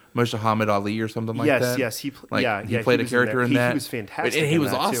Ali, Muhammad Ali or something like that. Yes, he played a was character in that. He was fantastic. And he in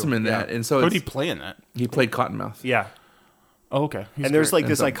was that, awesome too. in that. Yeah. And so Who did he play in that? he played Cottonmouth. Yeah. Oh, okay. He's And there's great. like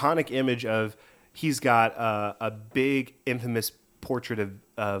this And iconic image of he's got a big infamous portrait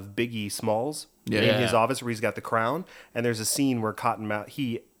of Biggie Smalls Yeah. in Yeah. his office where he's got the crown, and there's a scene where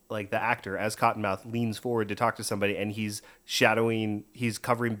Cottonmouth the actor as Cottonmouth leans forward to talk to somebody, and he's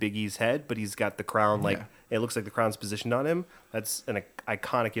covering Biggie's head, but he's got the crown it looks like the crown's positioned on him. That's an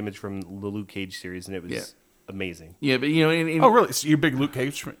iconic image from the Luke Cage series, and it was amazing. Yeah, but Oh, really? So you're a big Luke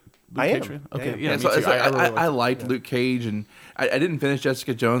Cage fan? I am. fan? I Okay, am. yeah. Yeah, Me so too. it's like, really I liked Luke Cage, and I didn't finish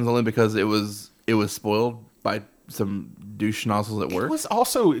Jessica Jones only because it was spoiled by some douche nozzles at It work. was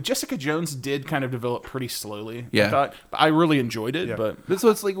also Jessica Jones did kind of develop pretty slowly. Yeah. I thought. But I really enjoyed it, but So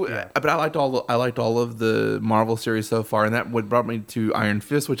it's like, but I liked all of the Marvel series so far, and that what brought me to Iron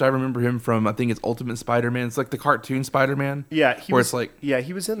Fist, which I remember him from. I think it's Ultimate Spider-Man. It's like the cartoon Spider-Man. Yeah, he was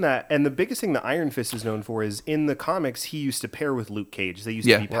in that. And the biggest thing that Iron Fist is known for is in the comics he used to pair with Luke Cage. They used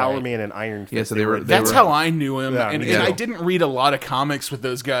to be Power Right. Man and Iron Fist. Yeah, so they were- that's how I knew him. Yeah, and, me and too. I didn't read a lot of comics with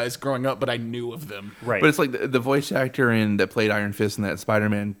those guys growing up, but I knew of them. right. But it's like the voice actor that played Iron Fist in that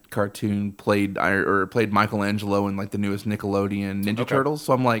Spider-Man cartoon played Michelangelo in like the newest Nickelodeon Ninja Turtles.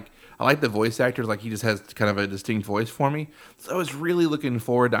 So I'm like, I like the voice actor. Like he just has kind of a distinct voice for me. So I was really looking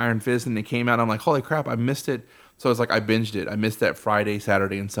forward to Iron Fist, and it came out. And I'm like, holy crap, I missed it. So it's like I binged it. I missed that Friday,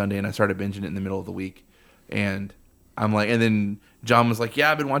 Saturday, and Sunday, and I started binging it in the middle of the week. And I'm like, and then John was like,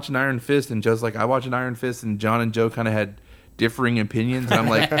 yeah, I've been watching Iron Fist, and Joe's like, I watch an Iron Fist, and John and Joe kind of had differing opinions, and I'm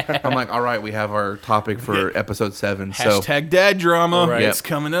like, all right, we have our topic for episode 7. Hashtag dad drama. Right. It's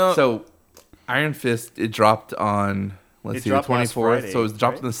coming up. So Iron Fist, it dropped on the dropped last 24th, Friday, so it was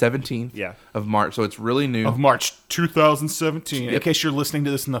dropped right? on the 17th of March, so it's really new. of March 2017. In Yep. case you're listening to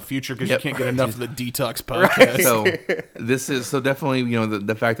this in the future because Yep. you can't get enough of the Detox podcast. So definitely,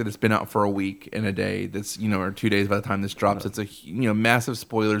 the fact that it's been out for a week and a day, that's or 2 days by the time this drops, it's a massive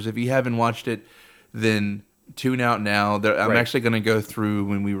spoilers. If you haven't watched it, then tune out now. I'm actually going to go through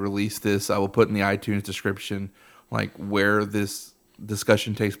when we release this. I will put in the iTunes description like where this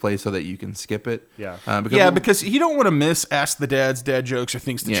discussion takes place so that you can skip it. Yeah. Because you don't want to miss Ask the Dads, dad jokes, or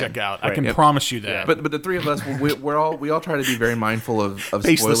things to Yeah. check out. I Right. can Yep. promise you that. But the three of us, we all try to be very mindful of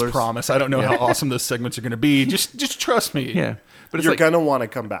Baseless spoilers. promise. I don't know how awesome those segments are going to be. Just trust me. Yeah, but it's You're like gonna want to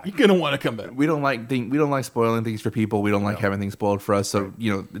come back. You're gonna want to come back. we don't like spoiling things for people. We don't like having things spoiled for us. So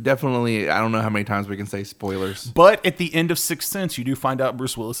definitely, I don't know how many times we can say spoilers. But at the end of Sixth Sense, you do find out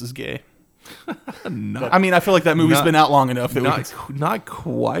Bruce Willis is gay. I mean, I feel like that movie's Not- been out long enough that we can. Not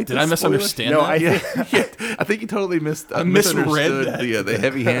quite. Did I misunderstand No, that? I think you totally misread misunderstood that. the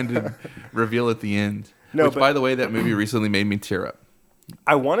heavy-handed reveal at the end. No, Which, but- by the way, that movie recently made me tear up.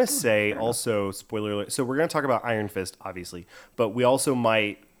 I want to say also, spoiler alert. So we're going to talk about Iron Fist, obviously, but we also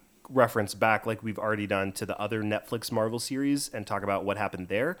might reference back, like we've already done, to the other Netflix Marvel series and talk about what happened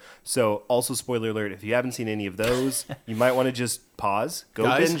there. So also, spoiler alert, if you haven't seen any of those, you might want to just pause, go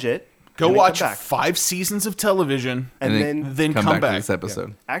Guys, binge it, Go and then watch come back. 5 seasons of television, And then come come back back. to this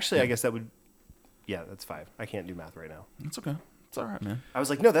episode. Actually, I guess that would, that's 5. I can't do math right now. It's okay. It's all right, man. I was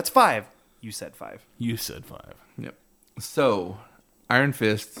like, no, that's 5. You said 5. You said 5. Yep. So, Iron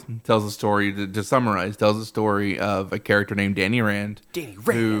Fist tells a story, to summarize, tells a story of a character named Danny Rand. Danny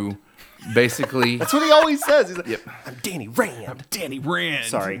Rand. Who basically... That's what he always says. He's like, I'm Danny Rand. Danny Rand.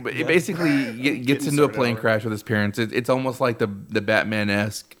 Sorry. But it basically gets into a plane crash with his parents. It's almost like the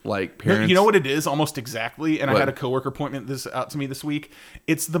Batman-esque, like, parents... You know what it is? Almost exactly. And I What? had a coworker point this out to me this week.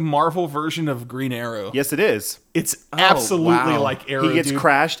 It's the Marvel version of Green Arrow. Yes, it is. It's absolutely wow. like Arrow. He gets dude.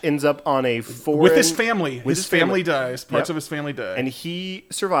 crashed, ends up on a foreign... with his family. With His family dies. Parts Yep. of his family die. And he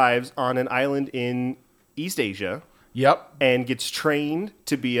survives on an island in East Asia yep. and gets trained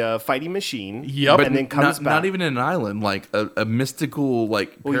to be a fighting machine. Yep. But And then comes not, back. not even an island, like a mystical,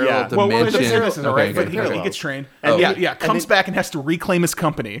 like, Well, parallel yeah. dimension. This is all right, but okay, he okay. gets trained. And And then- comes and back and has to reclaim his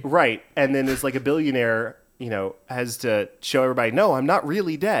company. Right. And then is like a billionaire, has to show everybody, no, I'm not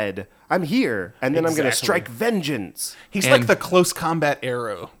really dead. I'm here. And then I'm going to Exactly. strike vengeance. He's And- like the close combat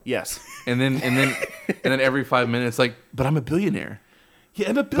Arrow. Yes. And then every 5 minutes, like, but I'm a billionaire. Yeah,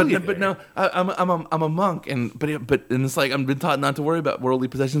 I'm a billionaire. But no, I'm a monk, and it's like I've been taught not to worry about worldly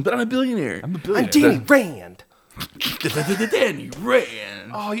possessions, but I'm a billionaire. I'm a I'm billionaire. Danny Rand. Danny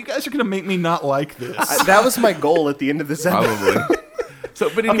Rand. Oh, you guys are gonna make me not like this. That was my goal at the end of this episode. Probably. So,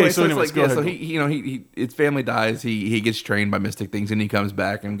 but anyway, Okay, so it's anyways, like, go yeah, ahead. so he his family dies. He gets trained by mystic things, and he comes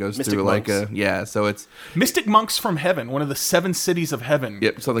back and goes Mystic through like monks. So it's Mystic monks from heaven, one of the 7 cities of heaven.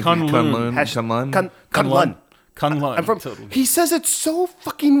 yep. So like Kunlun. Kunlun. Kunlun. Kunlun. I'm from. Totally. He says it's so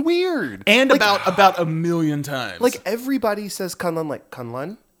fucking weird. And about a million times. Like everybody says Kunlun like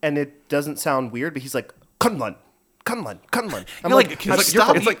Kunlun, and it doesn't sound weird, but he's like Kunlun, Kunlun, Kunlun. I'm You're like, can you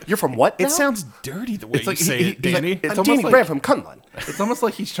stop? You're from what? it now? sounds dirty the way It's like you say it, Danny. it's I'm almost Danny like- Brand from Kunlun. It's almost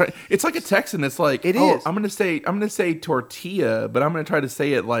like he's trying. It's like a Texan. It's like It oh, is. I'm gonna say tortilla, but I'm gonna try to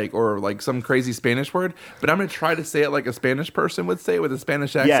say it like or like some crazy Spanish word, but I'm gonna try to say it like a Spanish person would say it with a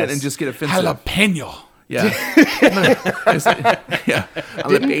Spanish accent Yes. and just get offensive. Jalapeno. Yeah, yeah.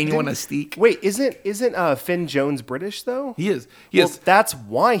 Jalapeno on a steak. Wait, isn't Finn Jones British though? He is. Well, Yes. that's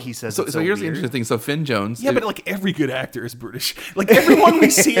why he says So it's here's the weird. interesting thing. So Finn Jones. Yeah, but like every good actor is British. Like everyone we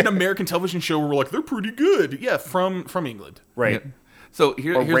see in American television show, we're like, they're pretty good. Yeah, from England. Right. Yeah. So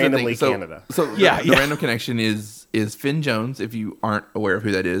here's randomly the thing. So, Canada. So Yeah, the yeah. random connection is Finn Jones. If you aren't aware of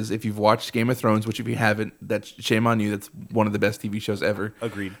who that is, if you've watched Game of Thrones, which if you haven't, that's shame on you. That's one of the best TV shows ever.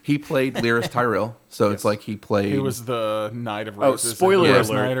 Agreed. He played Lyris Tyrell, so it's like he played. He was the Knight of Oh, Roses. spoiler Rose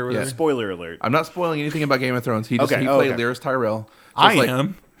alert! Knight or whatever. Spoiler alert! I'm not spoiling anything about Game of Thrones. He just Okay, he oh, played okay. Lyris Tyrell. So I it's like-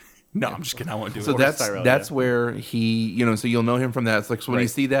 am. No, I'm just kidding. I won't do So it. that's where he so you'll know him from that. It's like so when you Right.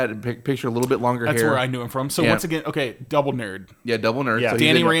 see that picture a little bit longer That's hair. where I knew him from. So Yeah. once again, okay, double nerd. Yeah, double nerd. Yeah. So he's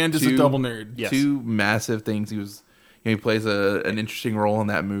Danny in Rand is a double nerd. Yes. Two massive things. He plays an interesting role in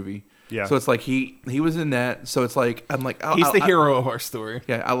that movie. Yeah. So it's like he was in that. So it's like I'm like He's the hero of our story.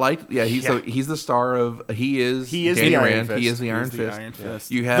 Yeah, I like. Yeah, so he's the star of. He is He is Danny the Iron Rand. Fist. He is the Iron He's Fist. the Iron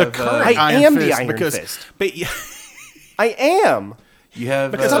Fist. You have the current I Iron am the Fist Iron because, Fist. But, yeah, I am. you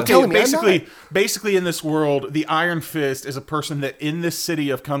have Because I'm telling me I'm not. basically in this world, the Iron Fist is a person that in this city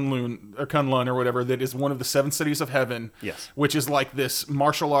of Kunlun or whatever, that is one of the 7 cities of heaven. Yes. Which is like this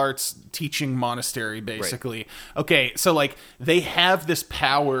martial arts teaching monastery, basically. Okay, so like they have this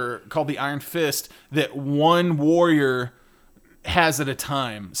power called the Iron Fist that one warrior has at a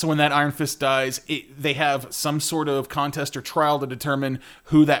time. So when that Iron Fist dies, they have some sort of contest or trial to determine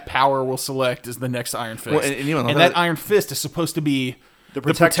who that power will select as the next Iron Fist. Well, and and that Iron Fist is supposed to be the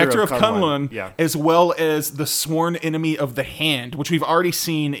protector of Kunlun, yeah. as well as the sworn enemy of the Hand, which we've already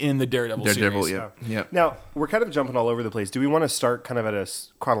seen in the Daredevil Daredevil. series. Yeah. Now we're kind of jumping all over the place. Do we want to start kind of at a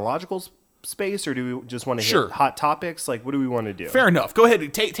chronological space, or do we just want to Sure. hit hot topics? Like, what do we want to do? Fair enough. Go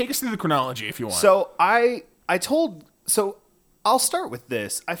ahead. Take us through the chronology if you want. So I'll start with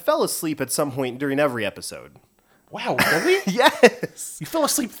this. I fell asleep at some point during every episode. wow, really? Yes. You fell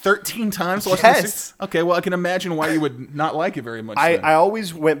asleep 13 times watching this? Yes. Okay, well, I can imagine why you would not like it very much. I then.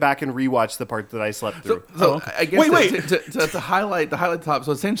 always went back and rewatched the part that I slept through. So okay. I guess Wait. To highlight the top.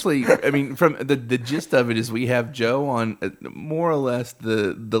 So essentially, I mean, from the gist of it is we have Joe on more or less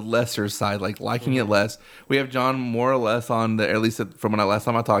the lesser side, like liking it less. We have John more or less on the, at least from when last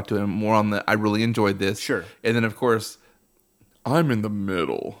time I talked to him, more on the I really enjoyed this. Sure. And then of course, I'm in the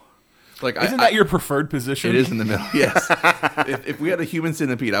middle. Like Isn't that your preferred position? It is in the middle. Yes. if we had a human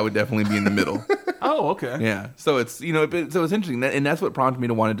centipede, I would definitely be in the middle. Oh, okay. Yeah. So it's so it's interesting, and that's what prompted me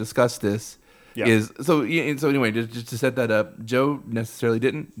to want to discuss this. Yeah. So anyway, just to set that up, Joe necessarily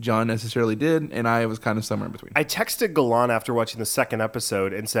didn't, John necessarily did, and I was kind of somewhere in between. I texted Galan after watching the second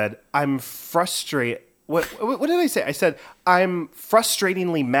episode and said, "I'm frustrated." What did I say? I said, "I'm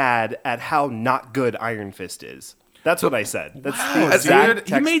frustratingly mad at how not good Iron Fist is." That's what I said. That's the Dude, exact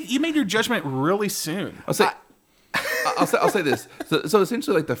text. you made your judgment really soon. I'll say this. So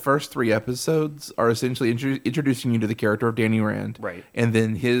essentially, like the first 3 episodes are essentially introducing you to the character of Danny Rand, Right. And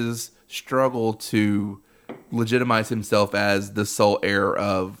then his struggle to legitimize himself as the sole heir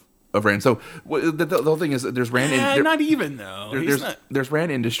of Rand. So the whole thing is, there's Rand. Not even though. There's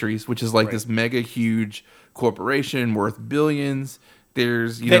Rand Industries, which is like this mega huge corporation worth billions.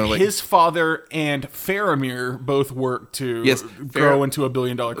 There's his father and Faramir both work to grow into $1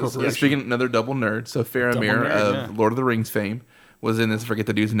 billion corporation. Yeah, speaking of another double nerd, so Faramir of Lord of the Rings fame was in this. I forget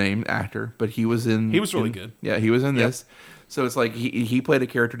the dude's name, actor, but he was in. He was really good. Yeah, he was in this. So it's like he played a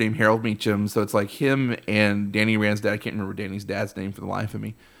character named Harold Meacham. So it's like him and Danny Rand's dad. I can't remember Danny's dad's name for the life of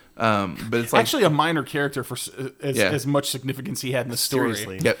me. But it's like Actually a minor character for as much significance he had in the story.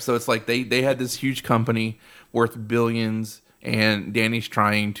 Seriously. Yep. So it's like they had this huge company worth billions. And Danny's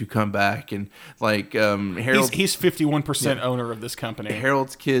trying to come back, and like Harold, He's 51% owner of this company.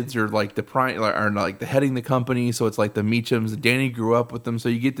 Harold's kids are like the heading the company, so it's like the Meachams. Danny grew up with them, so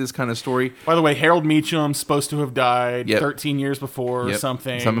you get this kind of story. By the way, Harold Meacham's supposed to have died Yep. 13 years before or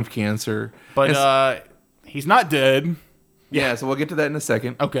something. Some of cancer, But he's not dead. yeah. So we'll get to that in a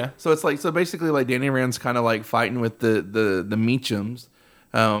second. Okay. So it's like basically like Danny Rand's kind of like fighting with the Meachams.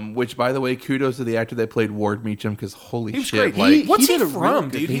 Which, by the way, kudos to the actor that played Ward Meacham, because holy He was shit, great. like What's he did a really from,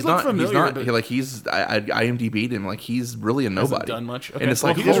 good- dude? He he's looked not, familiar. I IMDb'd him, like he's really a nobody. done much. Okay. And it's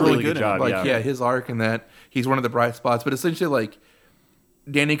Well, like he did a really holy- good job, like yeah. his arc in that, he's one of the bright spots. But essentially, like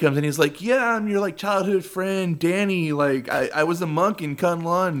Danny comes in, he's like, yeah, I'm your like childhood friend, Danny. Like I was a monk in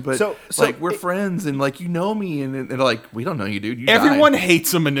Kunlun, but So like we're friends, and like you know me, and they're like, we don't know you, dude. You Everyone died."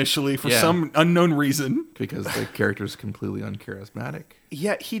 hates him initially for Yeah. some unknown reason. because the character's completely uncharismatic.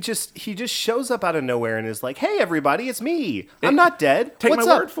 Yeah, he just shows up out of nowhere and is like, "Hey, everybody, it's me. I'm not dead. Take What's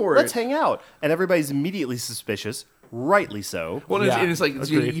my up? word for Let's it." hang out." And everybody's immediately suspicious, rightly so. Well, Yeah, and it's like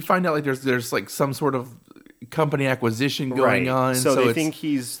agreed. you find out like there's like some sort of company acquisition going on. So they it's- think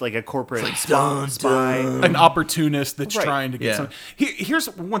he's like a corporate dun, spy. An opportunist that's Right. trying to get Yeah. some. Here's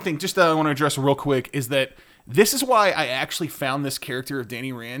one thing, just that I want to address real quick, is that this is why I actually found this character of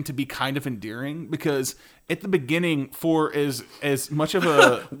Danny Rand to be kind of endearing, because at the beginning, for as much of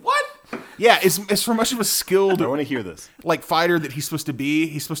a what? yeah, as for much of a skilled I want to hear this. like fighter that he's supposed to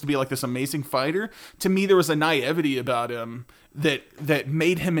be like this amazing fighter. To me, there was a naivety about him that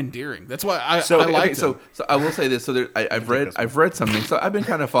made him endearing. That's why I liked him. So I will say this. So I've read something. So I've been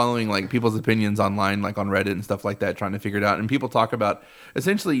kind of following like people's opinions online, like on Reddit and stuff like that, trying to figure it out. And people talk about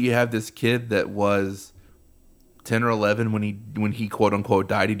essentially you have this kid that was 10 or 11 when he quote unquote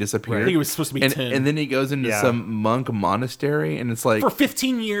died. He disappeared. He was supposed to be 10. and then he goes into Yeah. some monk monastery, and it's like For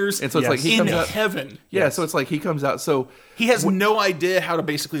 15 years, And so it's like he in comes out- heaven. yeah. So it's like he comes out. So He has no idea how to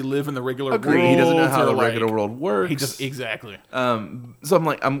basically live in the regular world. he doesn't know how or, the like, regular world works. He just exactly. So I'm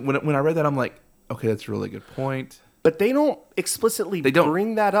like, when I read that, I'm like, okay, that's a really good point. But they don't explicitly They don't.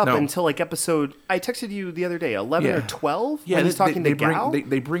 bring that up No. until like episode. I texted you the other day, 11 Yeah. or 12. Yeah, when he's talking to bring, Gal.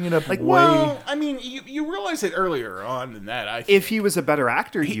 they bring it up Like, way. Well, I mean, you realize it earlier on than that. I think. If he was a better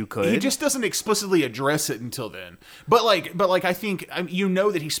actor, you could. He just doesn't explicitly address it until then. But like, I think you know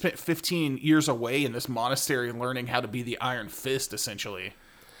that he spent 15 years away in this monastery learning how to be the Iron Fist, essentially.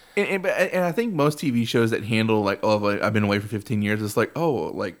 And I think most TV shows that handle like, oh, like, I've been away for 15 years, it's like,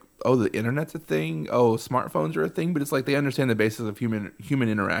 oh, the internet's a thing. Oh, smartphones are a thing. But it's like they understand the basis of human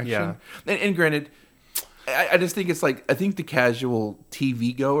interaction. Yeah. And granted, I just think it's like I think the casual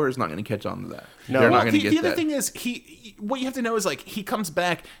TV goer is not going to catch on to that. No. They're Well, not going to get the other that. thing is what you have to know is like he comes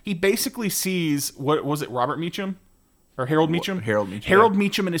back. He basically sees what was it, Robert Meacham or Harold Meacham? Harold Meacham, Harold yeah.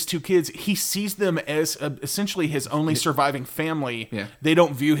 Meacham and his two kids. He sees them as essentially his only surviving family. Yeah. They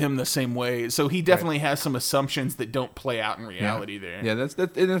don't view him the same way, so he definitely has some assumptions that don't play out in reality. There. Yeah, that's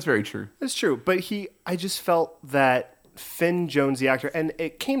very true. That's true, but I just felt that Finn Jones, the actor, and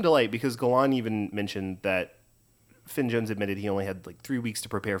it came to light because Golan even mentioned that Finn Jones admitted he only had like 3 weeks to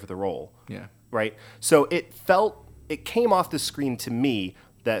prepare for the role. Yeah. Right? So it came off the screen to me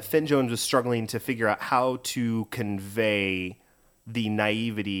that Finn Jones was struggling to figure out how to convey the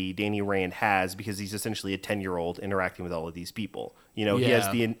naivety Danny Rand has because he's essentially a 10-year-old interacting with all of these people. You know, he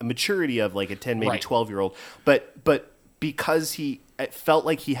has Yeah. the maturity of like a 10, maybe Right. 12-year-old, but because it felt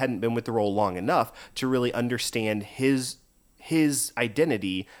like he hadn't been with the role long enough to really understand his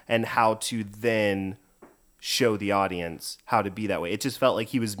identity and how to then show the audience how to be that way. It just felt like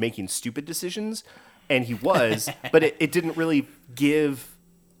he was making stupid decisions, and he was, but it didn't really give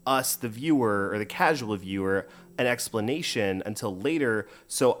us, the viewer or the casual viewer, an explanation until later.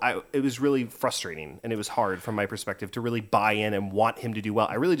 So it was really frustrating, and it was hard from my perspective to really buy in and want him to do well.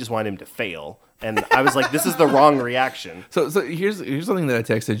 I really just wanted him to fail, and I was like, this is the wrong reaction. So here's something that I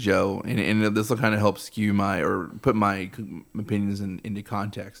texted Joe, and this will kind of help skew put my opinions into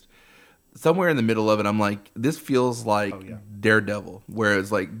context. Somewhere in the middle of it, I'm like, this feels like Daredevil,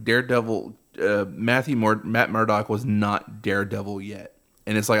 whereas like Daredevil, Matt Murdock was not Daredevil yet,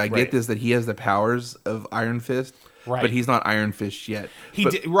 and it's like I get this that he has the powers of Iron Fist, Right. but he's not Iron Fist yet. He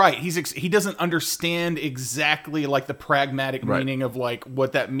doesn't understand exactly like the pragmatic Right. meaning of like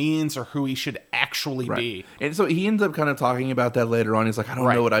what that means or who he should actually be. And so he ends up kind of talking about that later on. He's like, I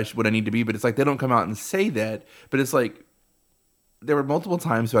don't know what I need to be, but it's like they don't come out and say that. But it's like there were multiple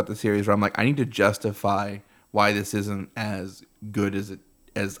times throughout the series where I'm like, I need to justify why this isn't as good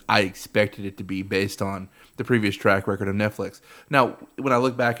as I expected it to be based on the previous track record of Netflix. Now, when I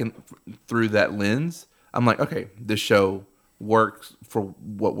look back through that lens, I'm like, okay, this show works for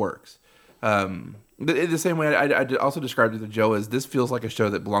what works. The same way I also described it to Joe as this feels like a show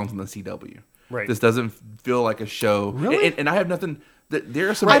that belongs on the CW. Right. This doesn't feel like a show. Really? And I have nothing. There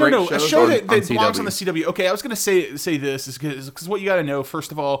are some I great don't know. A shows show on that belongs CW. on the CW. Okay, I was going to say this is because what you got to know,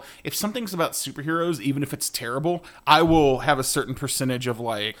 first of all, if something's about superheroes, even if it's terrible, I will have a certain percentage of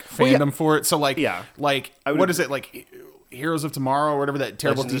like fandom for it. So like, Yeah. like I would what is it like? Heroes of Tomorrow or whatever that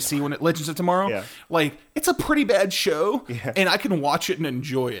terrible Legends of Tomorrow. Yeah. Like, it's a pretty bad show, and I can watch it and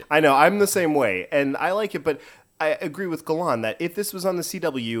enjoy it. I know, I'm the same way, and I like it, but I agree with Galan that if this was on the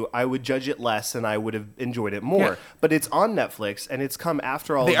CW, I would judge it less and I would have enjoyed it more. Yeah. But it's on Netflix, and it's come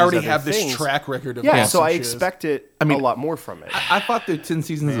after all They of these already other have things. this track record of Yeah, so awesome I shows. expect it a lot more from it. I fought through 10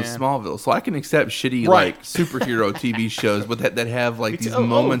 seasons of Man. Smallville, so I can accept shitty Right. like superhero TV shows with that have like these Oh,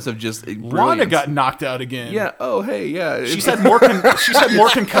 moments of just Wanda brilliance. got knocked out again. Yeah. Oh, hey, yeah. She's had more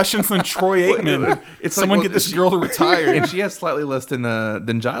concussions than Troy Aikman. It's Someone like, get this girl to retire. and she has slightly less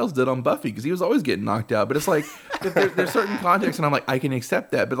than Giles did on Buffy because he was always getting knocked out. But it's like there's certain contexts, and I'm like, I can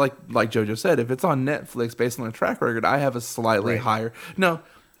accept that. But like JoJo said, if it's on Netflix based on a track record, I have a slightly higher. No,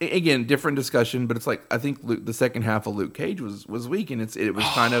 again, different discussion. But it's like I think the second half of Luke Cage was weak, and it was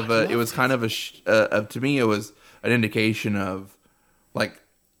kind of to me it was an indication of like.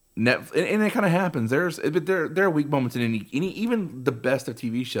 And it kind of happens. There are weak moments in any even the best of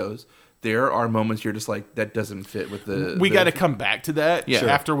TV shows. There are moments you're just like that doesn't fit with the. We got to come back to that Yeah.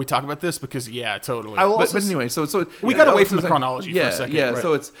 after we talk about this because totally. I will also But anyway, so we got away from the chronology for a second. Yeah, Right.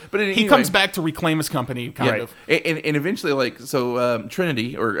 so it's he comes back to reclaim his company, kind of. and eventually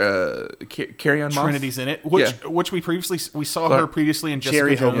Trinity or Carrie Ann Moss. Trinity's in it, which we saw her previously in Jessica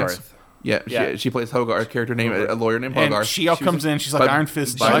Jerry Jones. Hogarth. Yeah, she plays Hogarth, a character named a lawyer named And Hogarth. she comes in, she's like Iron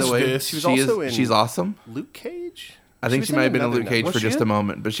Fist, By judge the way, this. She was also in she's awesome. Luke Cage? I think she might have been in another Luke Cage Was for she just in? a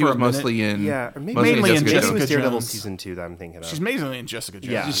moment, but she For was a minute? mostly in Yeah, or maybe Mainly in Maybe Jessica it was Daredevil Jones. season 2 that I'm thinking of. She's mainly in Jessica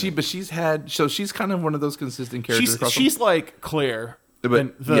Jones. Yeah. She's kind of one of those consistent characters. She's like Claire,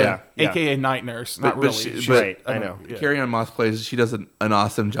 But- the yeah. AKA Night Nurse. Not but really. she- She's- but- Right, I know. Yeah. Carrie Ann Moss plays. She does an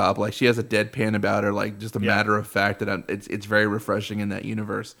awesome job. Like she has a deadpan about her, like just a matter of fact that it's very refreshing in that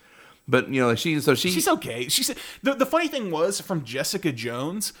universe. But like she's okay. The funny thing was from Jessica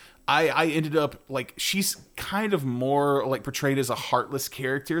Jones, I ended up like she's kind of more like portrayed as a heartless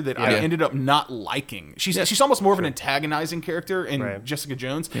character that I ended up not liking. She's almost more of an antagonizing character in Jessica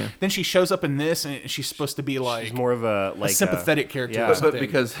Jones. Then she shows up in this and she's supposed to be like She's more of a sympathetic character. yeah. or but something.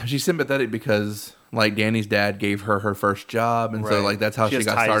 because she's sympathetic because like Danny's dad gave her her first job, and so Right. like that's how She she has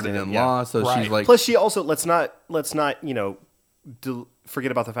got ties started in it, in yeah. law. So Right. she's like, Plus, she also let's not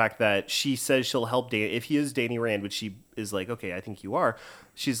forget about the fact that she says she'll help Danny if he is Danny Rand, which she is like, okay, I think you are.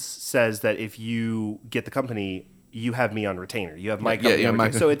 She says that if you get the company, you have me on retainer. You have my company. on my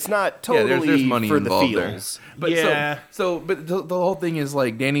retainer. So it's not totally there's money for involved the there. feels. But Yeah. but the whole thing is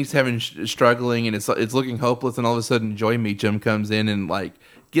like Danny's struggling and it's looking hopeless, and all of a sudden Joy Meacham comes in and like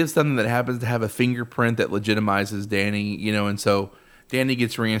gives something that happens to have a fingerprint that legitimizes Danny, and so Danny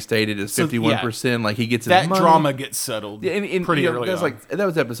gets reinstated as 51%. Like he gets his that money. drama gets settled And pretty you know, early that's on. like that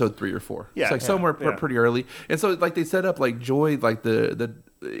was episode 3 or 4. Yeah, It's like yeah, somewhere yeah. pretty early. And so like they set up like Joy like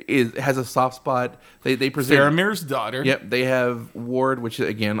has a soft spot. They present Faramir's daughter. Yep, they have Ward, which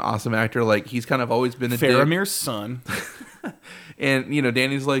again, awesome actor. Like he's kind of always been a dick. Faramir's son. And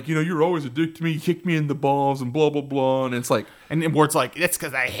Danny's like, you're always a dick to me. You kick me in the balls and blah blah blah. And it's like, And then Ward's like, that's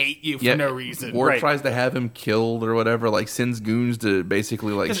because I hate you for no reason. Ward Right. tries to have him killed or whatever. Like sends goons to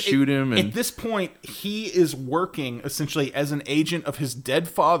basically like 'Cause shoot him. At And this point, he is working essentially as an agent of his dead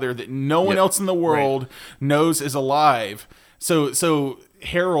father that no one Yep. else in the world knows is alive. So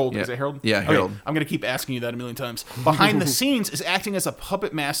Harold, Yeah. is it Harold? Yeah, Okay, Harold. I'm going to keep asking you that a million times. Behind the scenes is acting as a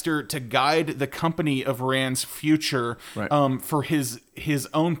puppet master to guide the company of Rand's future Right. for his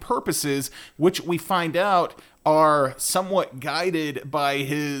own purposes, which we find out are somewhat guided by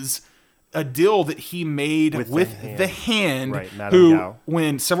a deal that he made with the hand, Right, Madame who, Gao.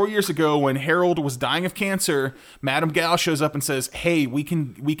 when several years ago, when Harold was dying of cancer, Madame Gao shows up and says, "Hey, we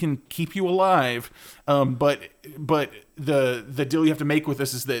can keep you alive, but the deal you have to make with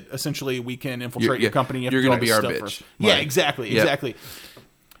us is that essentially we can infiltrate your company. You have you're to do gonna all be this our stuff bitch. for-" Yeah, Right. exactly, Yep. exactly.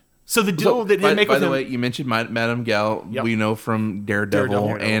 So the deal that they make by with the him, way, you mentioned Madame Gal. Yep. We know from Daredevil,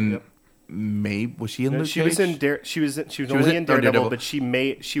 Daredevil, and yep. maybe was she in Luke She Cage? was in she was only was in in Daredevil, Daredevil. but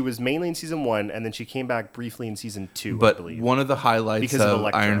she was mainly in season 1, and then she came back briefly in season 2. I But believe. one of the highlights Because of of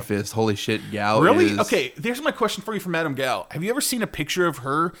Electro. Iron Fist, holy shit, Gal really? is Okay, there's my question for you from Madame Gao. Have you ever seen a picture of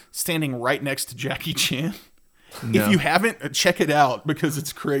her standing right next to Jackie Chan? No. If you haven't, check it out because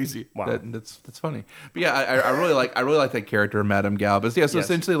it's crazy. Wow. That's funny. But yeah, I really like that character, Madame Gal. But yeah, so Yes.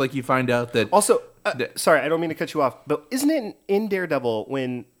 essentially, like you find out that Also, sorry, I don't mean to cut you off, but isn't it in Daredevil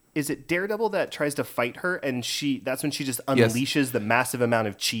when is it Daredevil that tries to fight her and that's when she just Yes. unleashes the massive amount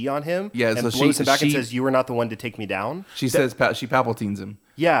of chi on him Yeah, and so blows she- him back and she- says, "You are not the one to take me down." she says she Palpatines him.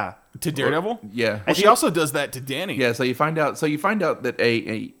 Yeah. To Daredevil? Yeah. Well, she also does that to Danny. Yeah, so you find out that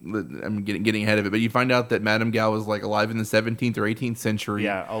I'm getting ahead of it, but you find out that Madame Gao was like alive in the 17th or 18th century.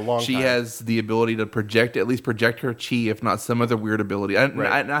 Yeah, a long She time. has the ability to project her chi, if not some other weird ability. I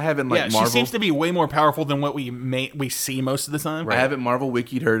haven't Yeah, Marvel. she seems to be way more powerful than what we see most of the time. I haven't Marvel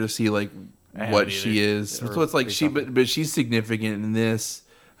wikied her to see like haven't what either. she is. So it's like but she's significant in this.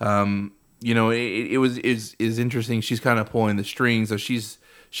 It is interesting. She's kind of pulling the strings. So she's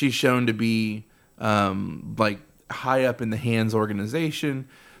shown to be like high up in the Hands organization.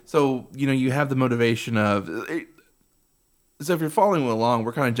 So you have the motivation of. So if you're following along,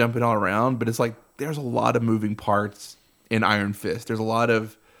 we're kind of jumping all around, but it's like there's a lot of moving parts in Iron Fist. There's a lot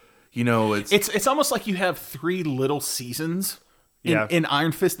of, it's almost like you have 3 little seasons in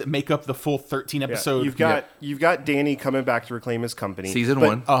Iron Fist that make up the full 13 episode. You've got Danny coming back to reclaim his company, Season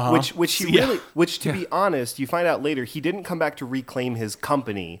but- 1. which to be honest, you find out later he didn't come back to reclaim his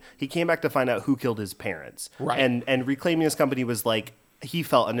company. He came back to find out who killed his parents. Right. And reclaiming his company was like he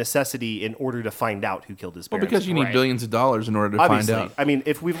felt a necessity in order to find out who killed his Well, parents. because you need billions of dollars in order to Obviously, find out. I mean,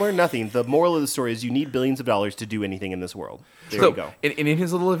 if we've learned nothing, the moral of the story is you need billions of dollars to do anything in this world. There you go. And in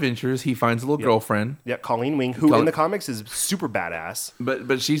his little adventures, he finds a little girlfriend. Yeah, Colleen Wing, who in the comics is super badass.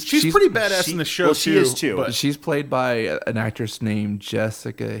 But she's pretty badass in the show, she too. is too. But She's played by an actress named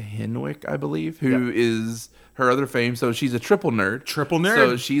Jessica Henwick, I believe, who is her other fame. So she's a triple nerd.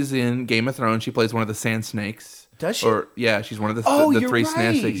 So she's in Game of Thrones. She plays one of the Sand Snakes. Does she? She's one of the you're 3 Sand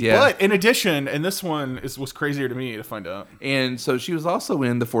right. Snakes. Yeah. But in addition, and this one was crazier to me to find out. And so she was also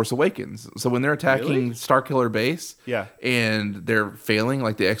in The Force Awakens. So when they're attacking Starkiller Base, and they're failing,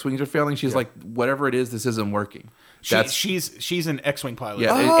 like the X-Wings are failing, she's like, whatever it is, this isn't working. She's an X-wing pilot.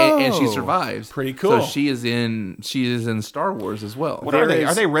 Yeah, and she survives. Pretty cool. So she is in Star Wars as well. What are they?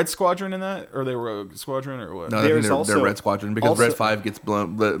 Are they Red Squadron in that? Or are they Rogue Squadron or what? No, I think There's they're also- Red Squadron because Red 5 gets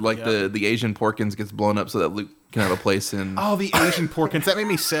blown. The Asian Porkins gets blown up so that Luke can have a place in. Oh, the Asian Porkins. That made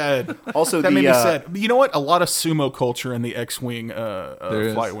me sad. Also, that made me sad. You know what? A lot of sumo culture in the X-wing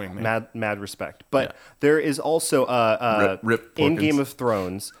is. flight wing. Man. Mad respect. But there is also Rip in Porkins. Game of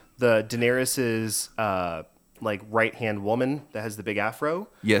Thrones, the Daenerys's like right-hand woman that has the big afro.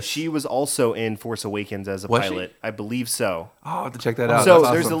 Yes. She was also in Force Awakens as a Was she? pilot. I believe so. Oh, I'll have to check that out. So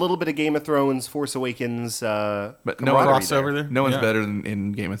That's there's awesome. a little bit of Game of Thrones, Force Awakens But camaraderie crossover there. No one's Yeah. better than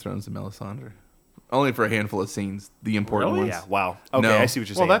in Game of Thrones than Melisandre. Only for a handful of scenes, the important Really? ones. Yeah, wow. Okay, No. I see what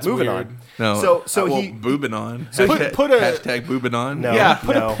you're Well, saying. that's Moving weird. on. No. So well, he boobing on. So hashtag, put a- hashtag boobing on. no, Yeah,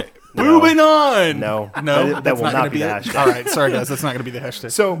 put no, Moving on. No. no, That that's will not gonna be the it. hashtag. All right, sorry guys, that's not going to be the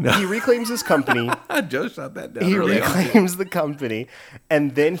hashtag. So he reclaims his company. Joe shot that down. He early on. reclaims the company,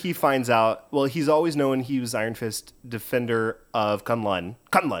 and then he finds out. Well, he's always known he was Iron Fist, defender of Kunlun,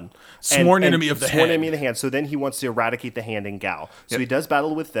 Sworn enemy of the sworn Hand. enemy of the Hand. So then he wants to eradicate the Hand and Gao. So he does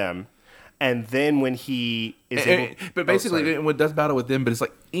battle with them, and then when he is able, But basically, it does battle with them. But it's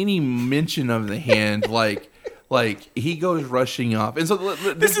like any mention of the Hand, like he goes rushing off, and so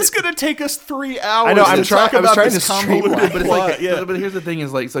this is going to take us 3 hours. I know, I'm to talk I was about trying this to convoluted streamline, but it's plot. like, yeah. but here's the thing: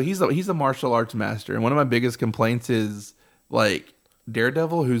 is like, so he's a martial arts master, and one of my biggest complaints is like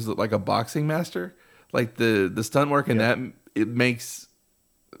Daredevil, who's like a boxing master. Like the stunt work in that, it makes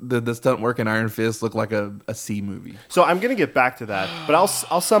the stunt work in Iron Fist look like a C movie. So I'm gonna get back to that, but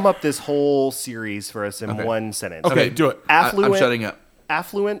I'll sum up this whole series for us in one sentence. Okay, do it. Affluent, I'm shutting up.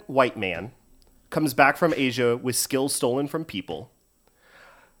 Affluent white man comes back from Asia with skills stolen from people.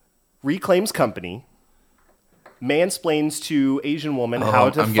 Reclaims company. Mansplains to Asian woman how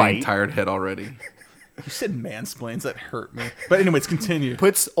to I'm fight. getting tired head already. You said mansplains. That hurt me. But anyways, continue.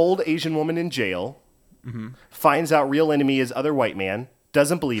 Puts old Asian woman in jail. Mm-hmm. Finds out real enemy is other white man.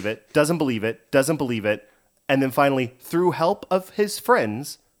 Doesn't believe it. Doesn't believe it. Doesn't believe it. And then finally, through help of his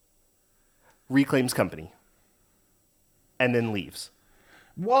friends, reclaims company. And then leaves.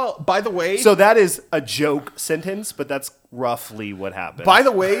 Well, by the way, So that is a joke sentence, but that's roughly what happened.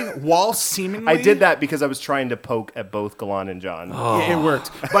 while seemingly I did that because I was trying to poke at both Galan and John. Yeah, it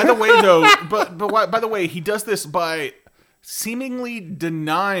worked. By the way, though, by the way, he does this by seemingly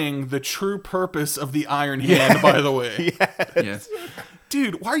denying the true purpose of the Iron Hand. By the way, Yes.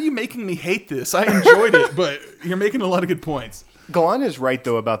 dude, why are you making me hate this? I enjoyed it, but you're making a lot of good points. Galan is right,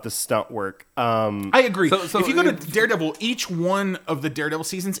 though, about the stunt work. I agree. So if you go to Daredevil, each one of the Daredevil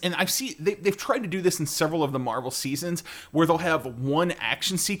seasons, and they've tried to do this in several of the Marvel seasons, where they'll have one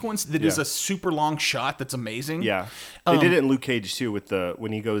action sequence that is a super long shot that's amazing. Yeah. They did it in Luke Cage, too, with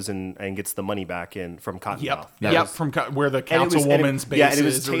when he goes in and gets the money back from Cottonmouth. Yep. From where the And it was- Councilwoman's base is. Yeah, and it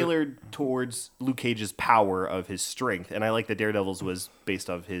was or- tailored towards Luke Cage's power of his strength. And I like that Daredevil's was based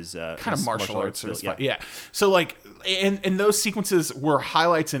off his kind of martial arts. skills. Yeah. So like, and those sequences sequences were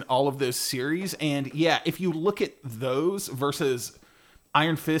highlights in all of those series. And yeah, if you look at those versus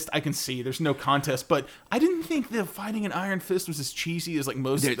Iron Fist, I can see there's no contest. But I didn't think the fighting in Iron Fist was as cheesy as like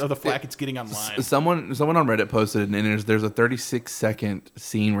most of the flack it's getting online. Someone on Reddit posted it, and there's a 36-second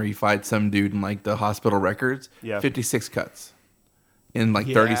scene where he fights some dude in like the hospital records. Yeah. 56 cuts in like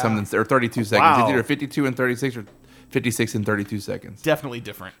 30 something or 32 seconds. Wow. It's either 52 and 36 or 56 and 32 seconds. Definitely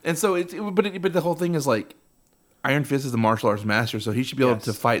different. And so but the whole thing is like Iron Fist is the martial arts master, so he should be able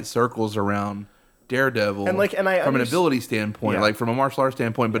to fight circles around Daredevil And I from an ability standpoint, like from a martial arts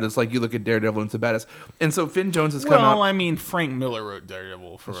standpoint, but it's like you look at Daredevil and it's a badass. And so Finn Jones has come out. Well, I mean, Frank Miller wrote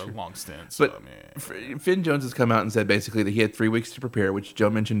Daredevil for a long stint. So, But Finn Jones has come out and said basically that he had 3 weeks to prepare, which Joe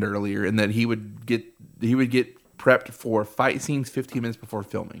mentioned earlier, and that he would get prepped for fight scenes 15 minutes before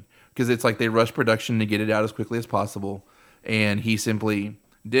filming, because it's like they rush production to get it out as quickly as possible, and he simply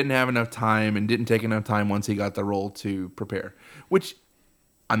didn't have enough time and didn't take enough time once he got the role to prepare, which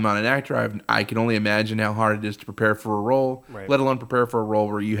I'm not an actor. I can only imagine how hard it is to prepare for a role, let alone prepare for a role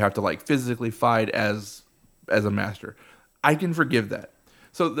where you have to like physically fight as a master. I can forgive that.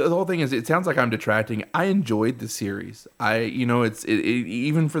 So the whole thing is, it sounds like I'm detracting. I enjoyed the series.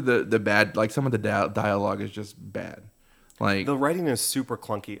 Even for the bad, like some of the dialogue is just bad. Like The writing is super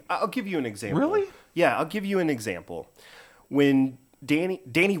clunky. I'll give you an example. Really? Yeah, I'll give you an example. When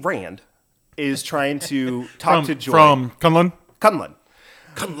Danny Rand is trying to talk to Joy from Kunlun.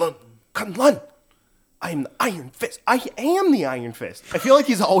 Kunlun. I am the Iron Fist. I am the Iron Fist. I feel like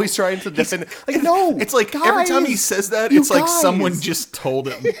he's always trying to defend it. Like, no. It's like every time he says that, it's like someone just told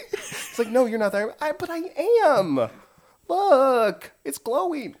him. It's like, no, you're not the Iron but I am. Look, it's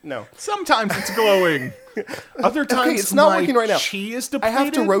glowing. No. Sometimes it's glowing. Other times it's not working right now. Chi is I depleted.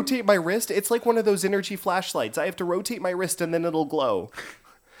 have to rotate my wrist. It's like one of those energy flashlights. I have to rotate my wrist and then it'll glow.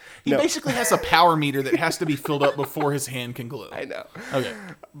 He basically has a power meter that has to be filled up before his hand can glow. I know. Okay.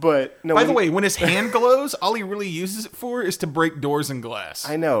 But no. By the way, when his hand glows, all he really uses it for is to break doors and glass.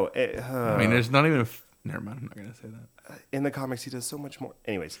 I know. I mean, there's not even. Never mind. I'm not gonna say that. In the comics, he does so much more.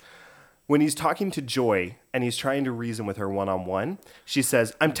 Anyways, when he's talking to Joy and he's trying to reason with her one-on-one, she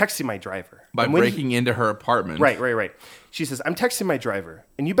says, "I'm texting my driver." By breaking into her apartment. Right. She says, "I'm texting my driver,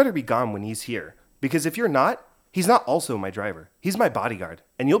 and you better be gone when he's here, because if you're not, he's not also my driver. He's my bodyguard,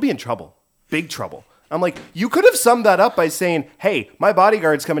 and you'll be in trouble. Big trouble." I'm like, you could have summed that up by saying, "Hey, my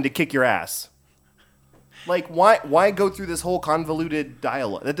bodyguard's coming to kick your ass." Like, why go through this whole convoluted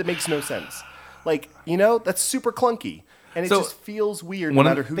dialogue? That makes no sense. Like, that's super clunky. And it just feels weird no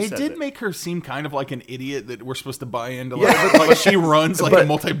matter who says it. They did make her seem kind of like an idiot that we're supposed to buy into. Like she runs like a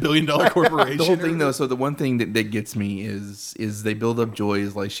multi-billion-dollar corporation. The whole thing, though, so the one thing that gets me is they build up Joy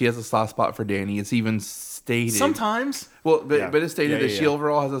is like she has a soft spot for Danny. It's even stated. Sometimes. Well, but it's stated that she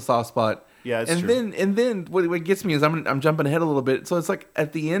overall has a soft spot. Yeah, it's and true. Then what gets me is I'm jumping ahead a little bit. So it's like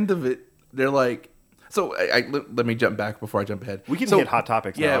at the end of it, they're like. So let me jump back before I jump ahead. We can hit hot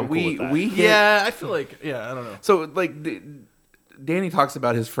topics now. Yeah, I'm cool with that. we hit, Yeah, I feel like I don't know. So like Danny talks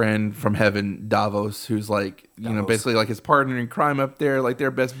about his friend from heaven, Davos, who's like basically like his partner in crime up there, like they're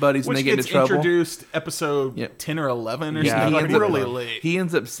best buddies, and they get into trouble. Introduced episode 10 or 11 or something. He Like ends up- really late. He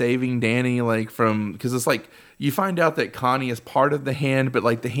ends up saving Danny because it's like you find out that Connie is part of the Hand, but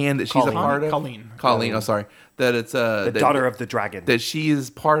like the Hand that she's a part of, Colleen. Oh, sorry, that it's the daughter of the dragon. that she is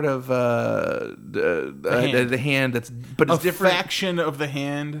part of the Hand. But it's a different. faction of the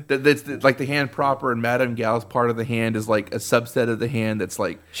Hand. That's like the Hand proper, and Madame Gao's part of the Hand is like a subset of the Hand. That's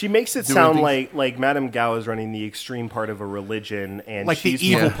like She makes it doing sound things- like Madame Gao is running the extreme part of a religion, and Like the she's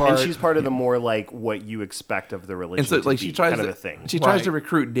evil part, part. and she's part of the more like what you expect of the religion. And so, to like, be, she tries kind to of a thing. she tries to Right.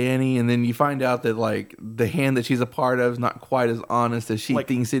 recruit Danny, and then you find out that like the Hand that she's a part of is not quite as honest as she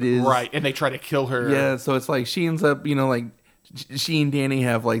thinks it is. Right, and they try to kill her. Yeah, so it's like she ends up, like she and Danny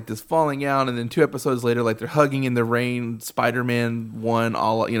have like this falling out, and then 2 episodes later, like they're hugging in the rain. Spider-Man 1,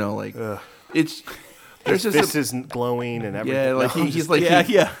 all it's there's just This isn't glowing and everything. yeah, like No, he's like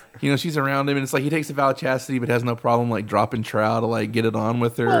yeah. she's around him, and it's like he takes a vow of chastity, but has no problem like dropping trow to like get it on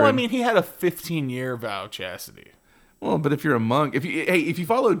with her. Well, I and- mean, he had a 15-year vow of chastity. Well, but if you're a monk, if you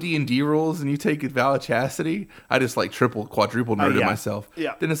follow D&D rules and you take a vow of chastity, I just like quadruple nerded yeah. myself.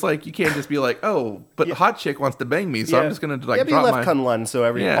 Yeah. Then it's like you can't just be like, oh, but hot chick wants to bang me, so I'm just gonna like but he drop left my. Kunlun, so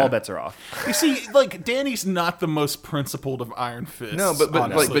all bets are off. You see, like, Danny's not the most principled of Iron Fists. No, but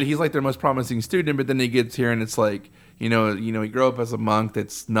honestly. he's like their most promising student. But then he gets here and it's like he grew up as a monk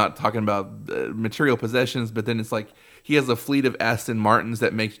that's not talking about material possessions. But then it's like he has a fleet of Aston Martins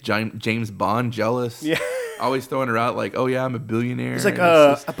that makes James Bond jealous. Yeah. always throwing her out like, oh yeah, I'm a billionaire. He's like,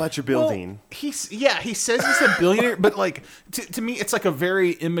 And it's just- about your building. He says he's a billionaire, but like to me, it's like a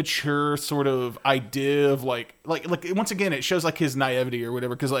very immature sort of idea of like once again, it shows like his naivety or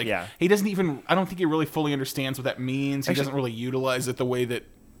whatever. Because he doesn't even. I don't think he really fully understands what that means. He doesn't really utilize it the way that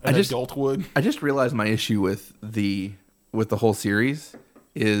an adult would. I just realized my issue with the whole series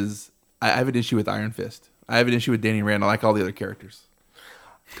is I have an issue with Iron Fist. I have an issue with Danny Rand. I like all the other characters.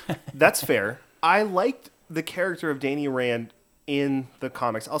 That's fair. I liked the character of Danny Rand in the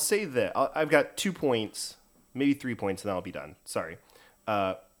comics. I'll say that. I've got 2 points, maybe 3 points, and then I'll be done. Sorry.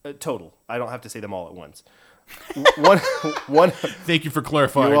 Total. I don't have to say them all at once. One. Thank you for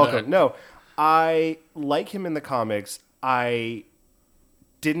clarifying. You're welcome. That. No, I like him in the comics. I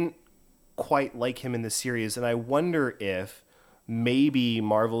didn't quite like him in the series, and I wonder if maybe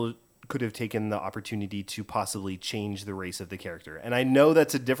Marvel could have taken the opportunity to possibly change the race of the character. And I know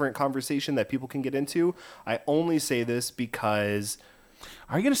that's a different conversation that people can get into. I only say this because...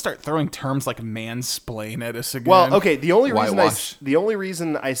 Are you going to start throwing terms like mansplain at us again? Well, okay, the only Whitewash.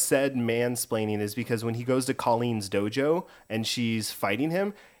 reason I said mansplaining is because when he goes to Colleen's dojo and she's fighting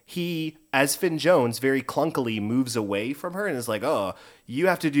him, he, as Finn Jones, very clunkily moves away from her and is like, oh, you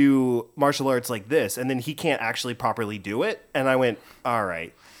have to do martial arts like this. And then he can't actually properly do it. And I went, all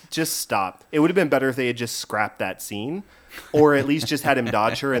right, just stop. It would have been better if they had just scrapped that scene or at least just had him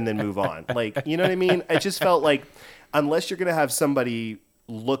dodge her and then move on. Like, you know what I mean? I just felt like unless you're going to have somebody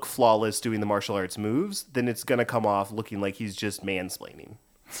look flawless doing the martial arts moves, then it's going to come off looking like he's just mansplaining.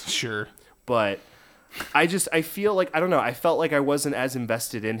 Sure. But I feel like, I don't know, I felt like I wasn't as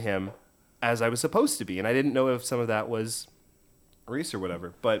invested in him as I was supposed to be. And I didn't know if some of that was race or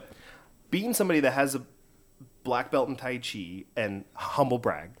whatever. But being somebody that has a black belt in Tai Chi and humble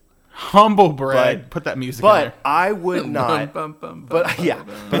brag, Put that music in there. but I would not. Bum, bum, bum, But yeah,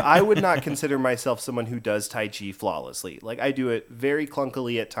 but I would not consider myself someone who does Tai Chi flawlessly. Like I do it very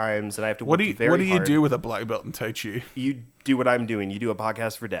clunkily at times, and I have to work very hard. What do you do with a black belt in Tai Chi? You do what I'm doing. You do a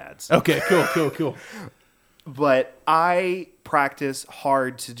podcast for dads. Okay, cool. But I practice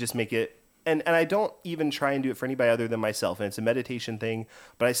hard to just make it, and I don't even try and do it for anybody other than myself. And it's a meditation thing,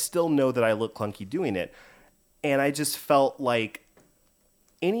 but I still know that I look clunky doing it. And I just felt like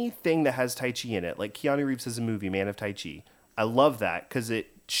anything that has Tai Chi in it, like Keanu Reeves has a movie, Man of Tai Chi. I love that because it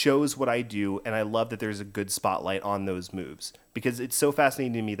shows what I do, and I love that there's a good spotlight on those moves because it's so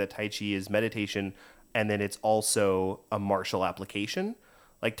fascinating to me that Tai Chi is meditation and then it's also a martial application.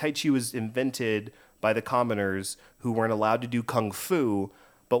 Like Tai Chi was invented by the commoners who weren't allowed to do Kung Fu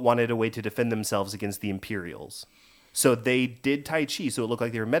but wanted a way to defend themselves against the Imperials. So they did Tai Chi so it looked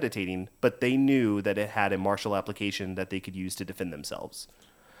like they were meditating, but they knew that it had a martial application that they could use to defend themselves.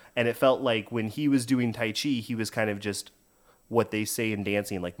 And it felt like when he was doing Tai Chi, he was kind of just what they say in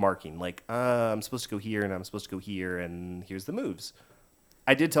dancing, like marking. Like, I'm supposed to go here, and I'm supposed to go here, and here's the moves.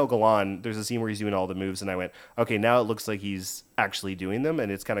 I did tell Galan, there's a scene where he's doing all the moves, and I went, okay, now it looks like he's actually doing them, and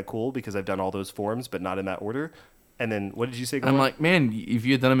it's kind of cool because I've done all those forms, but not in that order. And then, what did you say, Galan? I'm like, man, if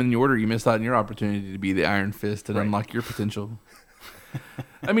you had done them in the order, you missed out on your opportunity to be the Iron Fist and unlock your potential.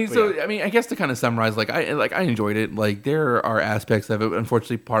 I mean, I guess to kind of summarize, I enjoyed it. Like, there are aspects of it.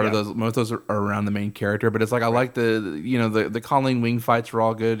 Unfortunately, most of those are around the main character. But it's like I like the Colleen Wing fights were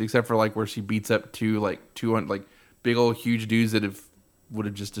all good, except for like where she beats up two big old huge dudes that would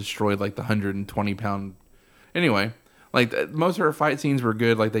have just destroyed like the 120-pound. Anyway, like most of her fight scenes were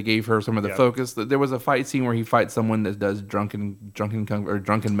good. Like they gave her some of the focus. There was a fight scene where he fights someone that does drunken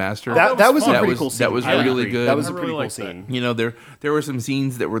master. That was a pretty cool scene. That was really good. That was a pretty cool scene. You know, there were some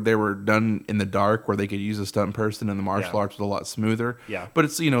scenes that were done in the dark where they could use a stunt person, and the martial arts was a lot smoother. Yeah. But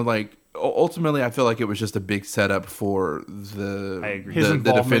it's like ultimately, I feel like it was just a big setup for the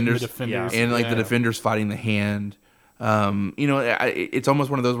defenders, and like the defenders fighting the hand. It's almost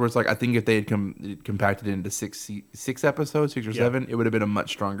one of those where it's like I think if they had compacted it into six episodes, 6 or 7, it would have been a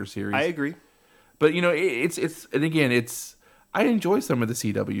much stronger series. I agree. But I enjoy some of the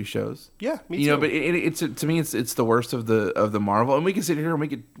CW shows. Yeah, me too. But it's to me it's the worst of the Marvel, and we can sit here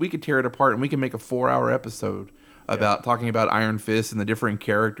and we could tear it apart, and we can make a 4-hour episode about talking about Iron Fist and the different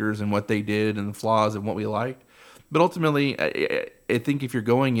characters and what they did and the flaws and what we liked. But ultimately, I think if you're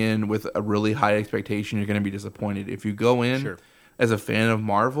going in with a really high expectation, you're going to be disappointed. If you go in as a fan of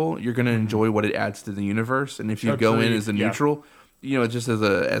Marvel, you're going to enjoy what it adds to the universe. And if you go in as a neutral, just as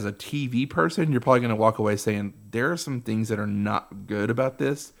a TV person, you're probably going to walk away saying, there are some things that are not good about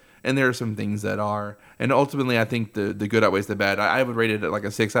this, and there are some things that are. And ultimately, I think the good outweighs the bad. I would rate it at like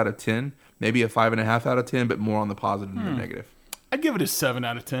a 6 out of 10, maybe a 5.5 out of 10, but more on the positive than the negative. I'd give it a 7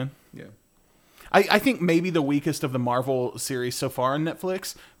 out of 10. Yeah. I think maybe the weakest of the Marvel series so far on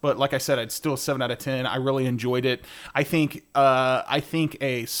Netflix, but like I said, it's still a 7 out of 10. I really enjoyed it. I think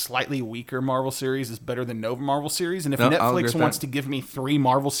a slightly weaker Marvel series is better than no Marvel series, and if No, I'll agree Netflix with wants that. to give me 3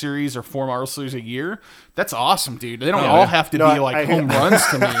 Marvel series or 4 Marvel series a year, that's awesome, dude. They don't Oh, all yeah. have to No, be like I- home runs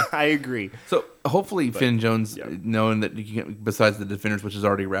to me. I agree. So hopefully Finn Jones, knowing that you can, besides the Defenders, which is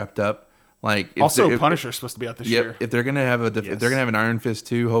already wrapped up, like Also, Punisher's supposed to be out this year. If they're gonna have if they're gonna have an Iron Fist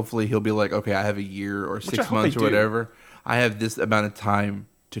 2, hopefully he'll be like, okay, I have a year or I 6 hope months they or do. whatever. I have this amount of time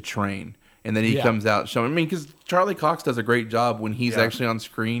to train, and then he Yeah. comes out showing. I mean, because Charlie Cox does a great job when he's Yeah. actually on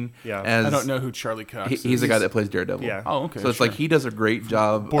screen. Yeah. as I don't know who Charlie Cox is. he's the guy that plays Daredevil. Yeah. Oh, okay, So it's sure. like he does a great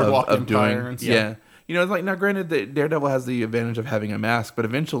job Boardwalk of Empire doing. and stuff. Yeah. You know, it's like, now granted that Daredevil has the advantage of having a mask, but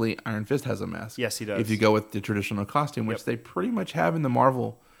eventually Iron Fist has a mask. Yes, he does. If you go with the traditional costume, which Yep. they pretty much have in the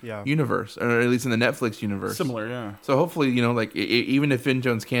Marvel Yeah. universe, or at least in the Netflix universe. Similar, yeah. So hopefully, you know, like even if Finn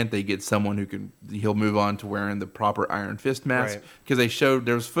Jones can't, they get someone who he'll move on to wearing the proper Iron Fist mask. Right. Because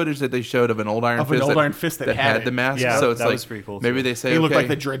there was footage that they showed of an old Iron Of an Fist old Iron Fist that had had it. the mask. Yeah, so it's that like was pretty cool, maybe too. they say, He looked okay, like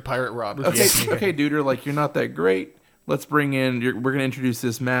the Dread Pirate Roberts. okay, okay, dude, like you're not that great. Let's bring in. We're gonna introduce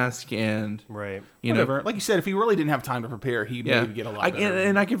this mask, and Right. you know, Whatever. Like you said, if he really didn't have time to prepare, he'd yeah, maybe get a lot better.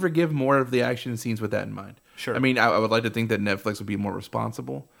 and I can forgive more of the action scenes with that in mind. Sure. I mean, I would like to think that Netflix would be more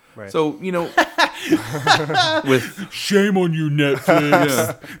responsible. Right. So you know, with Shame on you,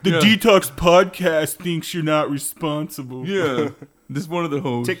 Netflix. The Detox Podcast thinks you're not responsible. this one of the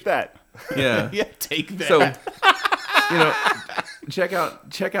hosts. Take that. Yeah. Yeah, take that. So, you know, check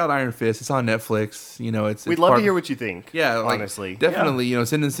out Iron Fist. It's on Netflix. You know, it's We'd love part- to hear what you think. Yeah, like, honestly. definitely. You know,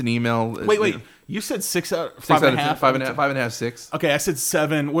 send us an email. wait. You said 6 out, 6 5 out and of a 10, half? 5.5, 6. Okay, I said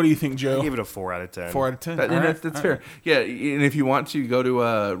 7. What do you think, I Joe? gave it a 4 out of 10. 4 out of 10. And All right, that's all fair. right. Yeah, and if you want to go to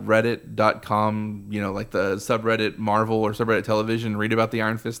reddit.com, you know, like the subreddit Marvel or subreddit television, read about the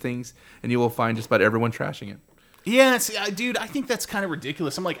Iron Fist things, and you will find just about everyone trashing it. Yeah, see, dude, I think that's kind of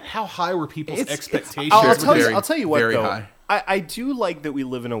ridiculous. I'm like, how high were people's It's- expectations? I'll Very, tell you what, very though. high. I do like that we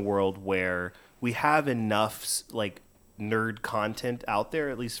live in a world where we have enough, like, nerd content out there,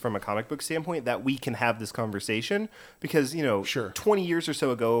 at least from a comic book standpoint, that we can have this conversation. Because, you know, Sure. 20 years or so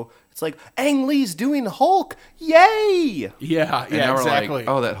ago, it's like, Ang Lee's doing Hulk. Yay! Yeah, And now yeah, we're exactly. like,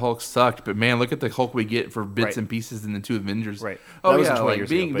 oh, that Hulk sucked, but man, look at the Hulk we get for bits Right. and pieces in the 2 Avengers. Right. Oh That was yeah, 20 like years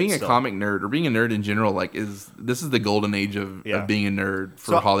ago, being but a still. comic nerd or being a nerd in general, like this is the golden age of Yeah. being a nerd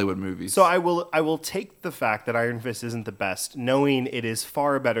for So- Hollywood movies. So I will take the fact that Iron Fist isn't the best, knowing it is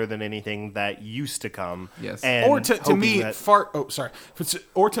far better than anything that used to come. Yes. And or to hoping me, that- far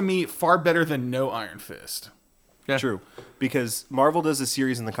better than no Iron Fist. yeah. True, because Marvel does a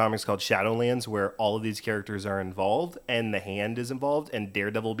series in the comics called Shadowlands where all of these characters are involved and the Hand is involved, and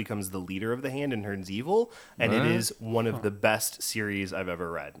Daredevil becomes the leader of the Hand and turns evil, and it is one of the best series I've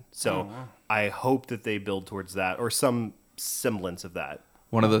ever read. So I hope that they build towards that or some semblance of that.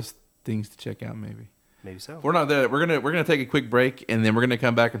 One of those things to check out, maybe. Maybe so. We're not there. We're gonna take a quick break, and then we're gonna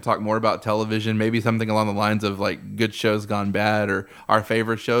come back and talk more about television. Maybe something along the lines of like good shows gone bad, or our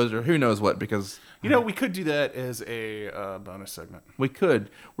favorite shows, or who knows what. Because You know, we could do that as a bonus segment. we could.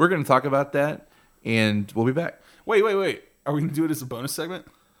 We're gonna talk about that, and we'll be back. Wait. Are we going to do it as a bonus segment?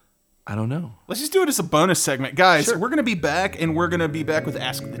 I don't know. Let's just do it as a bonus segment. Guys, we're going to be back, and we're going to be back with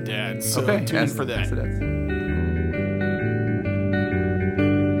Ask the Dad. So tune in for that. Ask the Dads.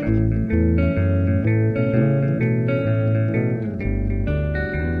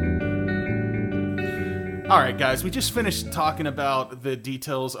 All right, guys, we just finished talking about the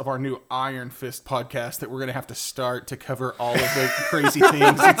details of our new Iron Fist podcast that we're going to have to start to cover all of the crazy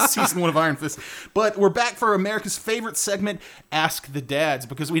things in season 1 of Iron Fist. But we're back for America's favorite segment, Ask the Dads,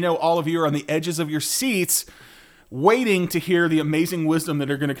 because we know all of you are on the edges of your seats waiting to hear the amazing wisdom that's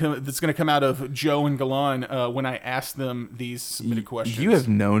going to come out of Joe and Galan when I ask them these submitted questions. You have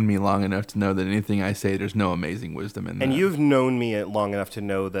known me long enough to know that anything I say, there's no amazing wisdom in that. And you've known me long enough to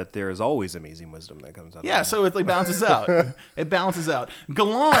know that there is always amazing wisdom that comes out. Yeah, so it like balances out. It balances out.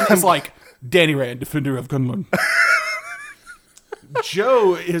 Galan is like Danny Rand, defender of Gunlun.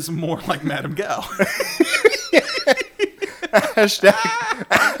 Joe is more like Madame Gal.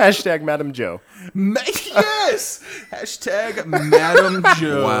 Hashtag Madam Joe. Yes! Hashtag Madame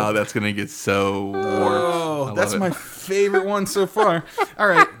Joe. Wow, that's gonna get so warped. Oh, I that's love it. my favorite one so far. All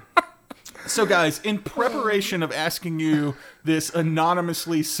right. So, guys, in preparation of asking you this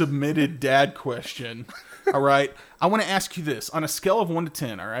anonymously submitted dad question, all right, I want to ask you this. On a scale of 1 to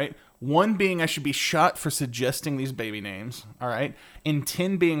 10, all right, 1 being I should be shot for suggesting these baby names, all right, and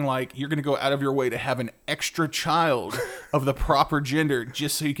 10 being like you're going to go out of your way to have an extra child of the proper gender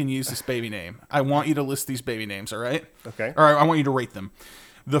just so you can use this baby name. I want you to list these baby names, all right? Okay. All right, I want you to rate them.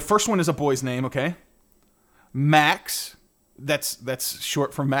 The first one is a boy's name, okay? Max, that's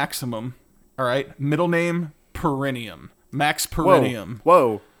short for maximum, all right? Middle name, Perineum. Max Perineum.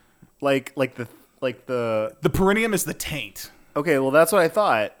 Whoa. Like the The perineum is the taint. Okay, well that's what I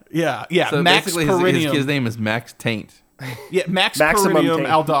thought. Yeah. So Max basically, Perineum. his name is Max Taint. Yeah, Max Maximum Perineum taint.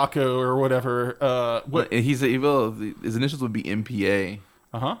 Aldaco or whatever. What? His initials would be MPA.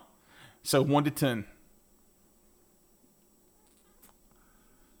 So 1 to 10.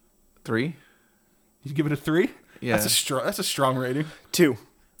 3. You give it a 3? Yeah. That's a strong rating. 2.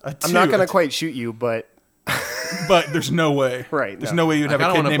 A 2. I'm not gonna quite shoot you, but But there's no way. Right, There's no. no way you'd I have a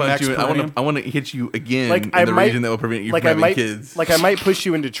kind kid of named want to Max punch you. Perineum. I want to hit you again like in I the might, region that will prevent you like from I having might, kids. Like I might push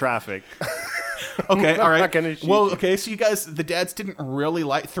you into traffic. Okay, all I'm right. not gonna shoot Well, you. okay, so you guys, the dads didn't really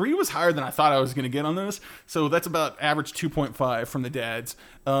like... 3 was higher than I thought I was going to get on this. So that's about average 2.5 from the dads.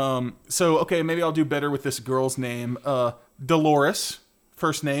 So, okay, maybe I'll do better with this girl's name. Dolores,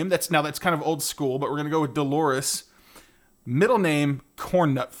 first name. That's kind of old school, but we're going to go with Dolores. Middle name,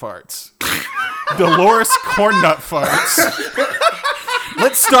 Corn Nut Farts. Dolores Corn Nut Farts.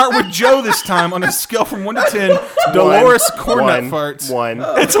 Let's start with Joe this time on a scale from 1 to 10. Dolores Corn Nut Farts. 1.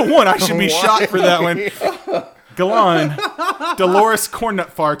 It's a 1. I should be shot for that one. Galan, Dolores Corn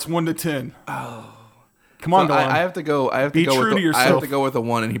Nut Farts, 1 to 10. Come on, So Galan. I have to go. I have to Be go true with. to I have yourself. to go with a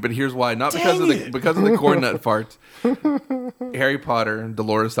 1, but here's why. Not Dang because of the corn nut farts. Harry Potter,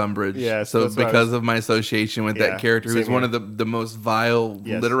 Dolores Umbridge. Yes, So that's what I because was- of my association with Yeah, that character, who's same one here. of the most vile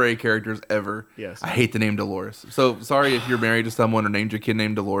Yes. literary characters ever. Yes. I hate the name Dolores. So sorry if you're married to someone or named your kid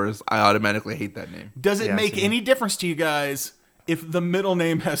named Dolores. I automatically hate that name. Does it Yeah, make same. any difference to you guys if the middle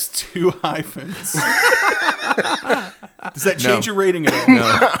name has 2 hyphens? Does that change your rating at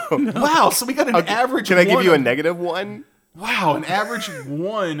all? No. Wow, so we got an average. Can I give 1 you a on- -1? Wow, an average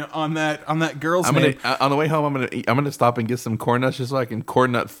 1 on that girl's I'm name. gonna on the way home. I'm gonna stop and get some corn nuts just so I can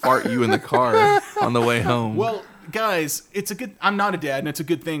corn nut fart you in the car on the way home. Well, guys, I'm not a dad, and it's a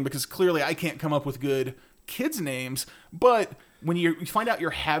good thing because clearly I can't come up with good kids' names. But when you find out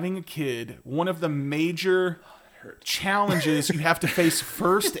you're having a kid, one of the major challenges you have to face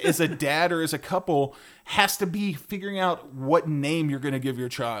first as a dad or as a couple has to be figuring out what name you're going to give your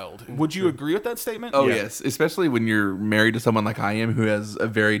child. Would you agree with that statement? Oh yes, especially when you're married to someone like I am, who has a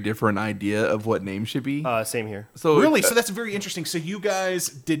very different idea of what name should be. Same here. So Really? So that's very interesting. So you guys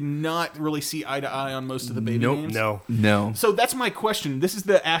did not really see eye to eye on most of the baby names? No. no. So that's my question. This is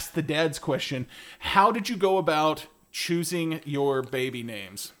the Ask the Dads question. How did you go about choosing your baby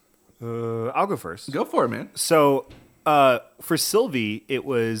names? I'll go first. Go for it, man. So, for Sylvie, it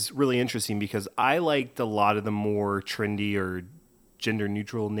was really interesting because I liked a lot of the more trendy or gender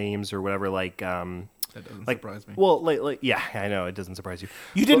neutral names or whatever. Like, That doesn't like surprise me. Well, like, yeah, I know it doesn't surprise you.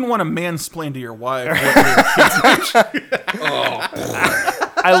 You didn't want to mansplain to your wife. What your kids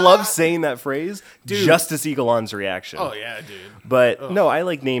I love saying that phrase just to see Galan's reaction. oh yeah, dude. But no, I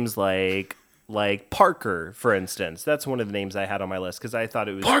like names like Parker, for instance. That's one of the names I had on my list because I thought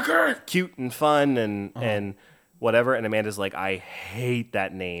it was Parker! cute and fun and whatever. And Amanda's like, I hate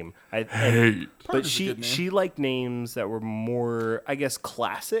that name. But Parker's a good name. she liked names that were more, I guess,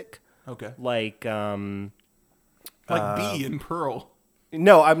 classic. Okay. Like Like B and Pearl.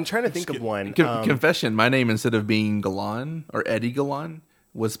 no, I'm trying to think of one. Confession: my name instead of being Galan or Eddie Galan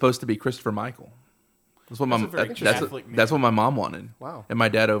was supposed to be Christopher Michael. That's what That's a very Catholic name. that's what my mom wanted. Wow. And my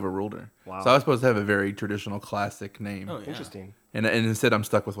dad overruled her. Wow. So I was supposed to have a very traditional classic name. Oh, yeah. Interesting. And instead I'm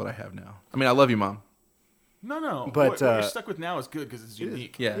stuck with what I have now. I mean, I love you, Mom. No. But, what you're stuck with now is good because it's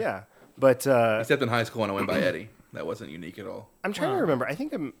unique. Yeah. Yeah. But Except in high school when I went by Eddie. That wasn't unique at all. I'm trying to remember. I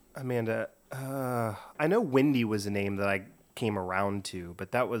think Amanda. I know Wendy was a name that I came around to,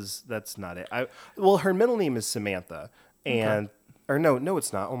 but that's not it. Her middle name is Samantha, and or no,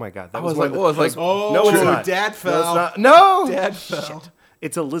 it's not. Oh my god, that I was was one like, of oh, I was like, Oh, No, it's not. Dad No, fell. it's not. No, Dad fell.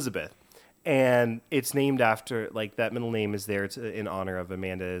 it's Elizabeth, and it's named after like that middle name is there in honor of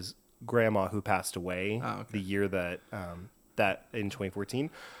Amanda's grandma who passed away the year that in 2014.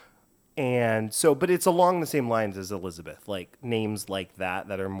 And so, but it's along the same lines as Elizabeth, like names like that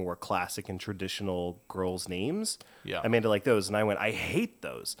are more classic and traditional girls' names. Yeah. Amanda liked those, and I went, I hate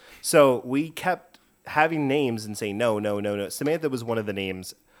those. So we kept having names and saying no. Samantha was one of the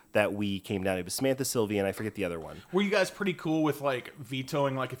names that we came down. It was Samantha, Sylvie, and I forget the other one. Were you guys pretty cool with like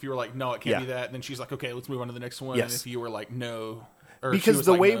vetoing? Like if you were like, no, it can't Yeah. be that, and then she's like, okay, let's move on to the next one. Yes. And if you were like, no, or she Because was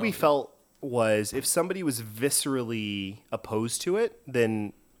the like, way no, we felt was if somebody was viscerally opposed to it,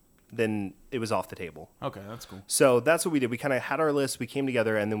 then it was off the table. Okay, that's cool. So that's what we did. We kind of had our list. We came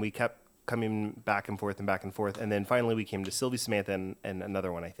together, and then we kept coming back and forth. And then finally we came to Sylvie, Samantha, and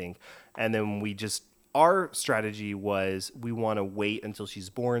another one, I think. And then we just our strategy was we want to wait until she's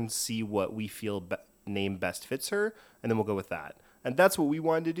born, see what we feel name best fits her, and then we'll go with that. And that's what we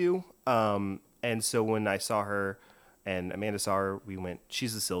wanted to do. And so when I saw her and Amanda saw her, we went,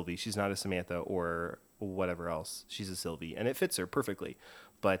 she's a Sylvie. She's not a Samantha or whatever else. She's a Sylvie, and it fits her perfectly.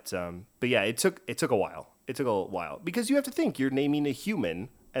 But yeah, it took a while. It took a while because you have to think you're naming a human,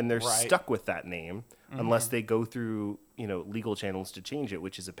 and they're stuck with that name unless they go through legal channels to change it,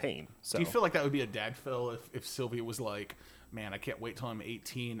 which is a pain. So do you feel like that would be a dad fill if Sylvia was like, man, I can't wait till I'm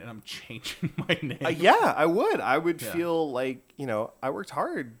 18 and I'm changing my name? Yeah, I would. I would feel like, I worked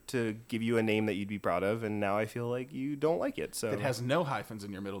hard to give you a name that you'd be proud of, and now I feel like you don't like it. So it has no hyphens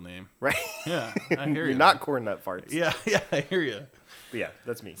in your middle name. Right. Yeah, I hear you. You're not corn nut farts. Yeah, I hear you. But yeah,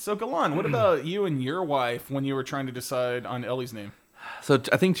 that's me. So, Galan, what about you and your wife when you were trying to decide on Ellie's name? So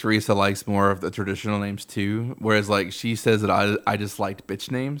I think Teresa likes more of the traditional names too, whereas like she says that I just liked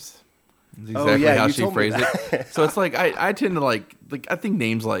bitch names. That's exactly how she phrased it. So it's like I tend to like I think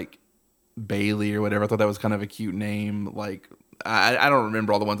names like Bailey or whatever. I thought that was kind of a cute name. Like I don't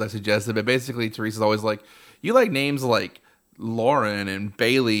remember all the ones I suggested, but basically Teresa's always like, you like names like Lauren and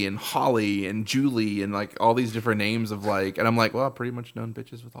Bailey and Holly and Julie and like all these different names of like, and I'm like, well, I've pretty much known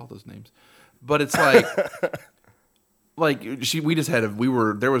bitches with all those names, but it's like. Like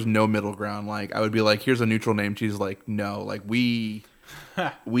there was no middle ground. Like I would be like, here's a neutral name. She's like, no. Like we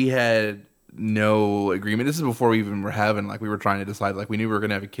had no agreement. This is before we even were having, like we were trying to decide, like we knew we were going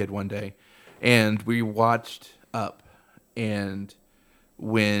to have a kid one day. And we watched Up. And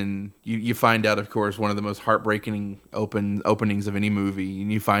when you find out, of course, one of the most heartbreaking openings of any movie,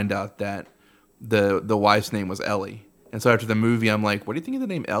 and you find out that the wife's name was Ellie. And so after the movie, I'm like, what do you think of the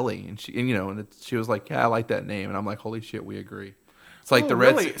name Ellie? And she was like, yeah, I like that name. And I'm like, holy shit, we agree. It's like the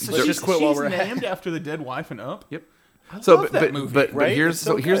Red. Really? So she's named after the dead wife and Up? Yep. I so, love that movie. But right? here's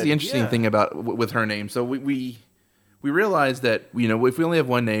the interesting thing about with her name. So we realized that if we only have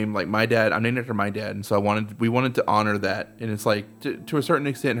one name, like my dad, I'm named after my dad, and so we wanted to honor that. And it's like to a certain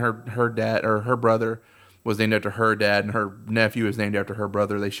extent, her dad or her brother was named after her dad, and her nephew is named after her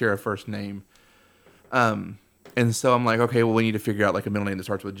brother. They share a first name. And so I'm like, okay, well, we need to figure out like a middle name that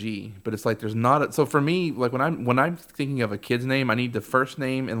starts with G. But it's like there's not. So for me, like when I'm thinking of a kid's name, I need the first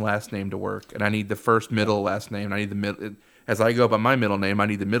name and last name to work, and I need the first, middle, last name. And I need the middle. As I go by my middle name, I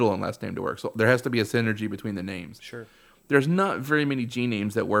need the middle and last name to work. So there has to be a synergy between the names. Sure. There's not very many G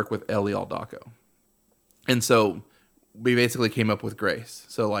names that work with Ellie Aldaco, and so we basically came up with Grace.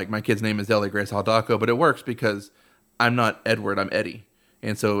 So like my kid's name is Ellie Grace Aldaco, but it works because I'm not Edward, I'm Eddie,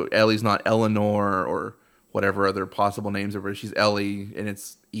 and so Ellie's not Eleanor or whatever other possible names of her. She's Ellie, and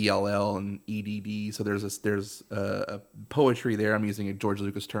it's ELL and EDD. So there's a poetry there. I'm using a George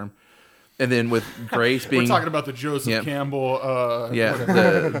Lucas term. And then with Grace being, we're talking about the Joseph Campbell,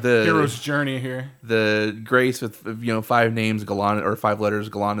 the hero's journey here. The Grace with 5 names, Galan, or 5 letters.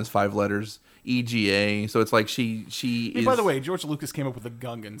 Galan is 5 letters. EGA. So it's like she is. By the way, George Lucas came up with the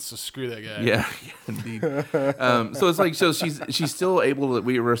Gungans, so screw that guy. Yeah, indeed. So it's like she's still able to.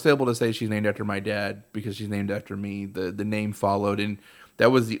 We were still able to say she's named after my dad because she's named after me. The name followed, and that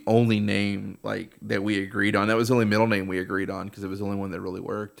was the only name like that we agreed on. That was the only middle name we agreed on because it was the only one that really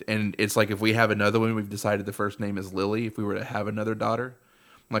worked. And it's like if we have another one, we've decided the first name is Lily. If we were to have another daughter,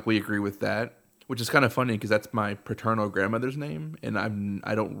 like we agree with that. Which is kind of funny because that's my paternal grandmother's name, and I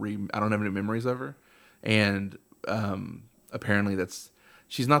don't have any memories of her, and apparently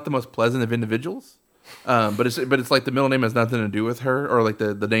she's not the most pleasant of individuals, but it's like the middle name has nothing to do with her, or like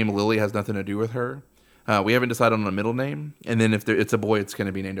the name Lily has nothing to do with her. We haven't decided on a middle name, and then if it's a boy, it's going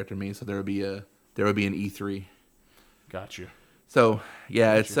to be named after me, so there would be an E3. Got you. So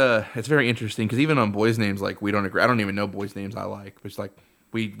yeah, it's very interesting because even on boys' names, like we don't agree. I don't even know boys' names I like, but it's like.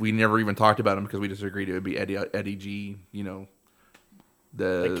 We never even talked about him because we just agreed it would be Eddie G,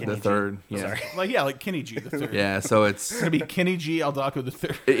 the third. Yeah. Like Kenny G, the third. Yeah, so it's going to be Kenny G Aldaco the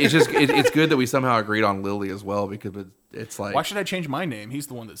third. It's just it's good that we somehow agreed on Lily as well because it's like. Why should I change my name? He's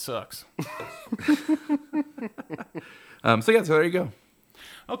the one that sucks. So there you go.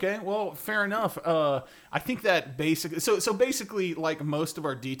 Okay, well, fair enough. I think that basically, so basically, like most of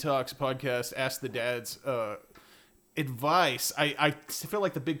our detox podcasts, Ask the Dads. Advice. I feel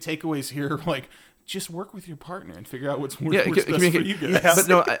like the big takeaways here are like just work with your partner and figure out what's best for you guys. But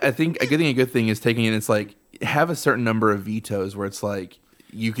no, I think a good thing is taking it. It's like have a certain number of vetoes where it's like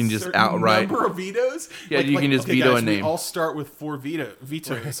you can just outright number of vetoes. Yeah, you can just veto a name. We all start with 4 vetoes,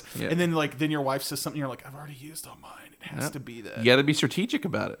 right. Yeah. and then your wife says something. You're like, I've already used all mine. It has to be that. You got to be strategic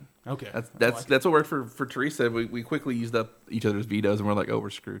about it. Okay, that's what worked for Teresa. We quickly used up each other's vetoes, and we're like, oh, we're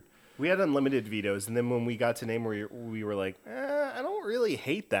screwed. We had unlimited vetoes, and then when we got to name, we were like, I don't really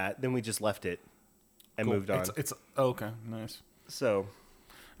hate that. Then we just left it. and Cool. moved on. It's okay. Nice. So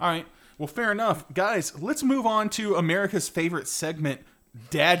All right. Well, fair enough, guys. Let's move on to America's favorite segment,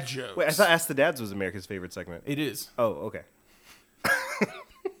 dad jokes. wait, I thought Ask the Dads was America's favorite segment. It is. Oh, okay.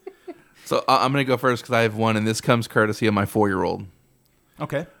 So I'm going to go first because I have one, and this comes courtesy of my 4-year-old.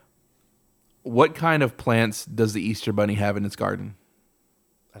 Okay. What kind of plants does the Easter Bunny have in its garden?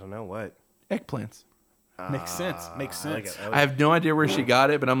 I don't know what. Eggplants. Makes sense. Makes I like sense. it. I have no idea where she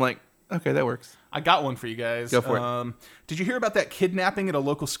got it, but I'm like, okay, that works. I got one for you guys. Go for it. Did you hear about that kidnapping at a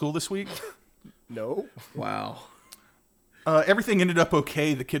local school this week? No. Wow. Everything ended up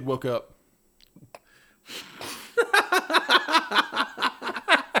okay. The kid woke up.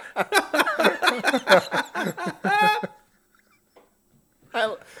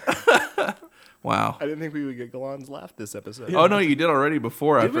 Wow. I didn't think we would get Galan's laugh this episode. Oh, no, you did already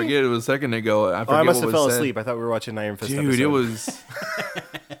before. I Did we? forget. It was a second ago. I Oh, forget I must what have was fell said. asleep. I thought we were watching Iron Fist Dude, episode. it was...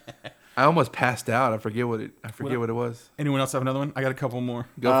 I almost passed out. I forget what it was. Anyone else have another one? I got a couple more.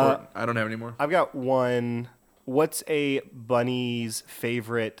 Go for it. I don't have any more. I've got one. What's a bunny's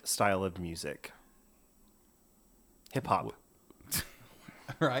favorite style of music? Hip hop.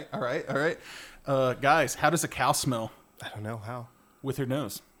 All right. Guys, how does a cow smell? I don't know how. With her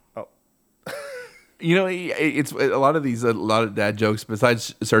nose. Oh, You know, it's a lot of dad jokes.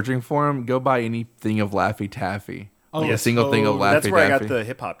 Besides searching for them, go buy anything of Laffy Taffy. Oh, Like yeah, a single thing of so Laffy that's where Taffy. I got the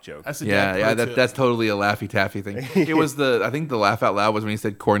hip hop joke. That's a Yeah, dad pro yeah, tip. that's totally a Laffy Taffy thing. It was I think the laugh out loud was when he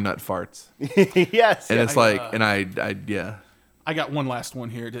said corn nut farts, Yes. and yeah. it's like, and I yeah. I got one last one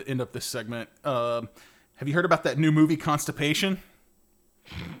here to end up this segment. Have you heard about that new movie Constipation?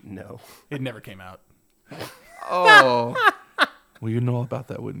 No. It never came out. Oh, well, you'd know all about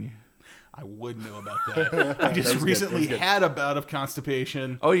that, wouldn't you? I would know about that. I just recently had a bout of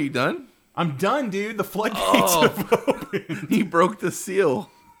constipation. Oh, you done? I'm done, dude. The floodgates Oh. have opened. He broke the seal.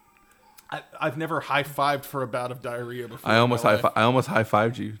 I've never high-fived for a bout of diarrhea before. I almost in my life. I almost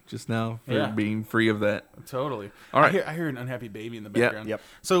high-fived you just now for Yeah. being free of that. Totally. All right. I hear an unhappy baby in the Yeah. background. Yep.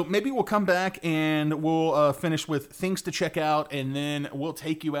 So maybe we'll come back and we'll finish with things to check out, and then we'll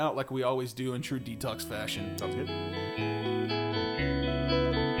take you out like we always do in true detox fashion. Sounds good.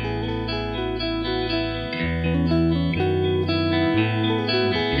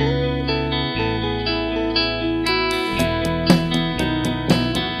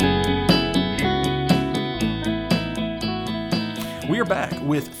 We are back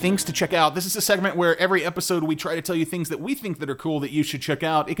with things to check out. This is a segment where every episode we try to tell you things that we think that are cool that you should check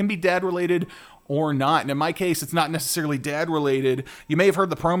out. It can be dad related or not. And in my case, it's not necessarily dad related. You may have heard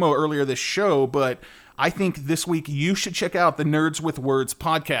the promo earlier this show, but I think this week you should check out the Nerds with Words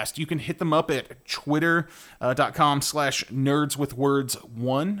podcast. You can hit them up at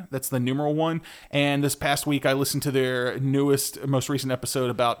twitter.com/nerdswithwords1. That's the numeral 1. And this past week I listened to their most recent episode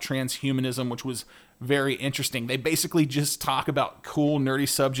about transhumanism, which was very interesting. They basically just talk about cool, nerdy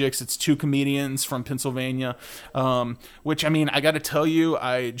subjects. It's 2 comedians from Pennsylvania, which, I mean, I got to tell you,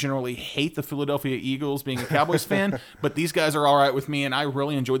 I generally hate the Philadelphia Eagles being a Cowboys fan, but these guys are all right with me, and I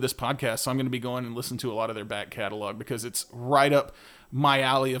really enjoyed this podcast, so I'm going to be going and listening to a lot of their back catalog because it's right up my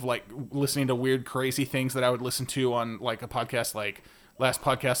alley of, like, listening to weird, crazy things that I would listen to on, like, a podcast like Last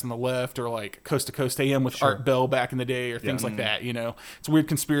Podcast on the Left or like Coast to Coast AM with Art Bell back in the day or things like that, you know. It's weird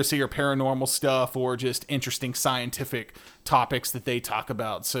conspiracy or paranormal stuff or just interesting scientific topics that they talk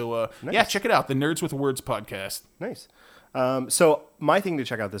about. So, yeah, check it out. The Nerds with Words podcast. Nice. So my thing to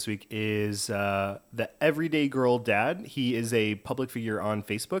check out this week is the Everyday Girl Dad. He is a public figure on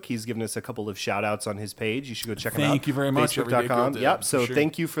Facebook. He's given us a couple of shout outs on his page. You should go check him out. Thank you very much, Everyday Girl Facebook.com. Dad, Yep. for So sure.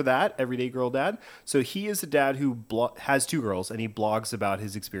 thank you for that, Everyday Girl Dad. So he is a dad who has 2 girls, and he blogs about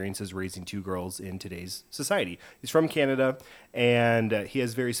his experiences raising 2 girls in today's society. He's from Canada, and he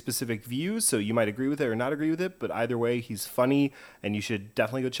has very specific views. So you might agree with it or not agree with it, but either way, he's funny, and you should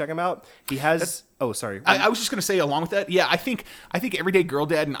definitely go check him out. He has. Oh, sorry. I was just going to say, along with that, yeah, I think Everyday Girl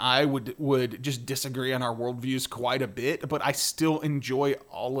Dad and I would just disagree on our worldviews quite a bit, but I still enjoy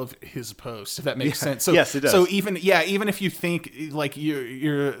all of his posts, if that makes sense. So, yes, it does. So even if you think like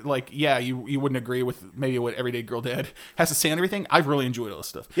you're like, yeah, you wouldn't agree with maybe what Everyday Girl Dad has to say on everything, I've really enjoyed all this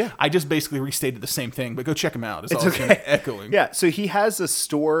stuff. Yeah. I just basically restated the same thing, but go check him out. It's all okay. echoing. Yeah, so he has a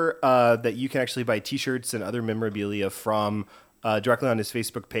store that you can actually buy T-shirts and other memorabilia from directly on his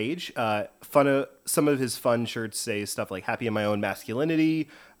Facebook page. Some of his fun shirts say stuff like "Happy in My Own Masculinity."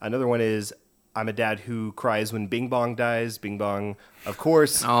 Another one is "I'm a dad who cries when Bing Bong dies." Bing Bong, of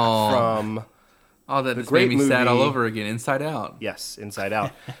course, from Oh, that just great made me sad all movie. over again. Inside Out. yes, Inside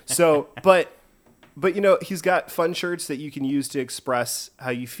Out. So, but you know, he's got fun shirts that you can use to express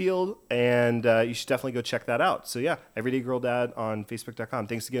how you feel, and you should definitely go check that out. So yeah, Everyday Girl Dad on Facebook.com.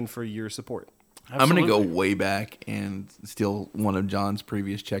 Thanks again for your support. I'm going to go way back and steal one of John's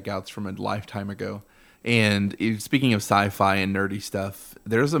previous checkouts from a lifetime ago. And speaking of sci-fi and nerdy stuff,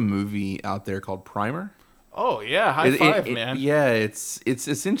 there's a movie out there called Primer. Oh yeah, high five, man. Yeah, it's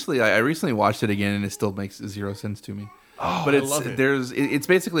essentially. I recently watched it again, and it still makes zero sense to me. Oh, but I love it. It's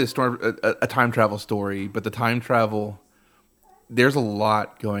basically a time travel story, but the time travel, there's a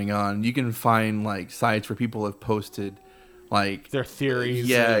lot going on. You can find like sites where people have posted like their theories.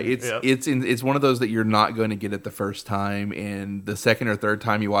 Yeah, and, it's one of those that you're not going to get it the first time, and the second or third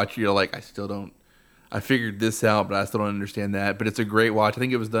time you watch it, you're like, I figured this out, but I still don't understand that. But it's a great watch. I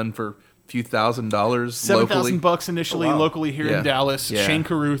think it was done for few $1,000 locally. $7,000 initially locally here in Dallas. Yeah. Shane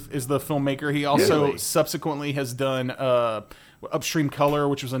Carruth is the filmmaker. He also subsequently has done Upstream Color,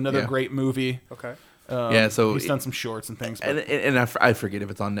 which was another great movie. Okay. So he's done some shorts and things. But, and I forget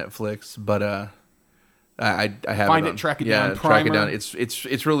if it's on Netflix, but I have find it, track it down. Track it down.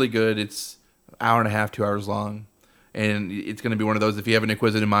 It's really good. It's an hour and a half, 2 hours long. And it's going to be one of those, if you have an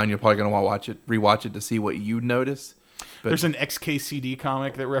inquisitive mind, you're probably going to want to rewatch it to see what you notice. But, there's an XKCD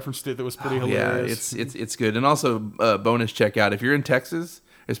comic that referenced it that was pretty hilarious. Yeah, it's good. And also, bonus checkout, if you're in Texas,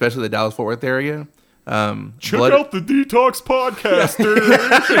 especially the Dallas-Fort Worth area, check out the Detox Podcast, dude.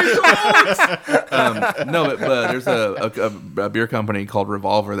 but there's a beer company called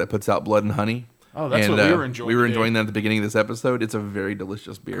Revolver that puts out Blood and Honey. Oh, that's what we were enjoying. We were enjoying that at the beginning of this episode. It's a very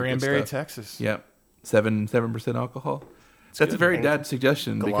delicious beer. Granbury, Texas. Yep. 7% alcohol. That's a very dad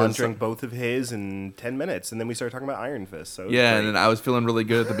suggestion. Galan drank both of his in 10 minutes, and then we started talking about Iron Fist. So yeah, and then I was feeling really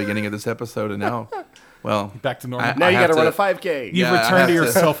good at the beginning of this episode, and now, well, back to normal. Now you got to run a 5K. You've returned to your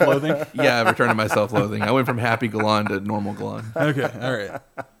self-loathing. Yeah, I've returned to my self-loathing. I went from happy Galan to normal Galan. Okay, all right.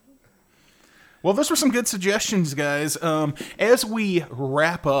 Well, those were some good suggestions, guys. As we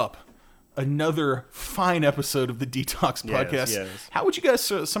wrap up another fine episode of the Detox Podcast, how would you guys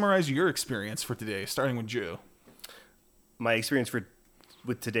summarize your experience for today, starting with Joe? My experience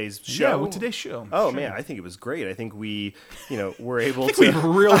with today's show. Yeah, with today's show. Oh man, I think it was great. I think we, were able to. We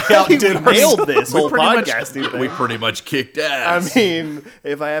really nailed this whole podcasting thing. We pretty much kicked ass. I mean,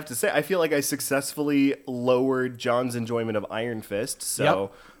 if I have to say, I feel like I successfully lowered John's enjoyment of Iron Fist.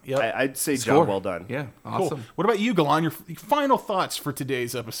 So Yep. I'd say John, well done. Yeah, awesome. Cool. What about you, Galan? Your final thoughts for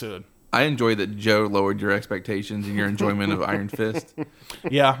today's episode? I enjoy that Joe lowered your expectations and your enjoyment of Iron Fist.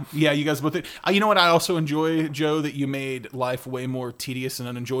 Yeah, you guys both. You know what? I also enjoy, Joe, that you made life way more tedious and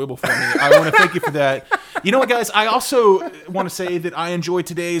unenjoyable for me. I want to thank you for that. You know what, guys? I also want to say that I enjoyed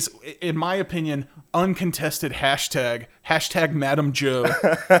today's, in my opinion, uncontested hashtag Madam Joe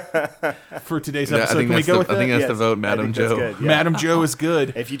for today's episode. Can we go with that? I think that's the vote, Madam Joe. Good, yeah. Madam Joe is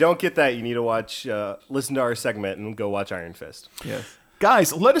good. If you don't get that, you need to listen to our segment and go watch Iron Fist. Yes.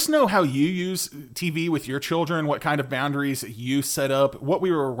 Guys, let us know how you use TV with your children, what kind of boundaries you set up, what we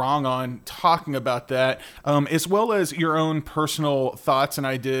were wrong on talking about that, as well as your own personal thoughts and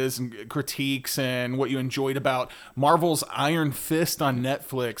ideas and critiques and what you enjoyed about Marvel's Iron Fist on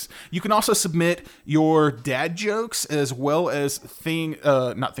Netflix. You can also submit your dad jokes as well as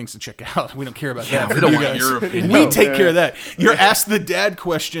not things to check out. We don't care about that. We don't want your opinion. We take care of that. Your Ask the Dad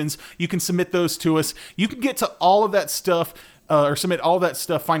questions, you can submit those to us. You can get to all of that stuff. Or submit all that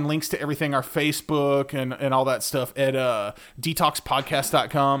stuff, find links to everything, our Facebook and all that stuff at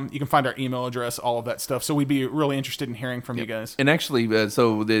detoxpodcast.com. You can find our email address, all of that stuff. So we'd be really interested in hearing from you guys. And actually,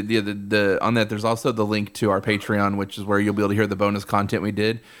 so the on that, there's also the link to our Patreon, which is where you'll be able to hear the bonus content we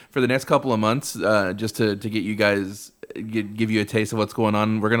did for the next couple of months, just to get you guys, give you a taste of what's going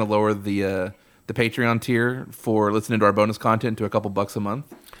on. We're going to lower the Patreon tier for listening to our bonus content to a couple bucks a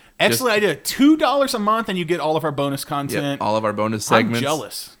month. Excellent idea. $2 a month, and you get all of our bonus content. Yep, all of our bonus segments. I'm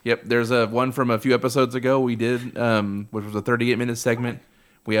jealous. Yep, there's one from a few episodes ago we did, which was a 38-minute segment.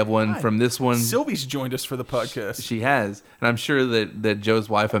 We have one from this one. Sylvie's joined us for the podcast. She has, and I'm sure that Joe's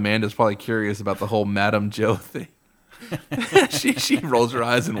wife Amanda's probably curious about the whole Madam Joe thing. she rolls her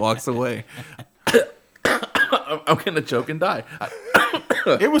eyes and walks away. I'm gonna choke and die.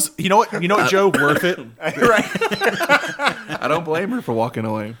 It was, you know what, Joe, worth it. Right. I don't blame her for walking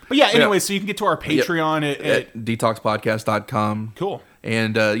away. But yeah, anyway, so you can get to our Patreon at detoxpodcast.com. Cool.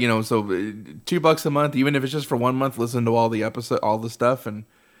 And so $2 a month, even if it's just for 1 month, listen to all the stuff, and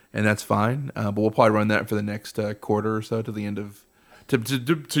that's fine. But we'll probably run that for the next quarter or so to the end of.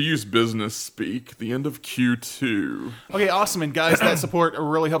 To use business speak, the end of Q2. Okay, awesome. And guys, that support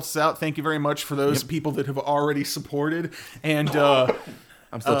really helps us out. Thank you very much for those people that have already supported. And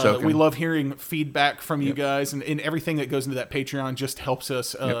I'm still choking. We love hearing feedback from you guys, and everything that goes into that Patreon just helps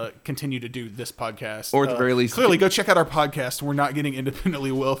us continue to do this podcast. Or at the very least, clearly, go check out our podcast. We're not getting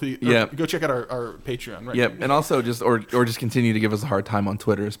independently wealthy. Yeah. Go check out our Patreon. Right. Yep, and also just just continue to give us a hard time on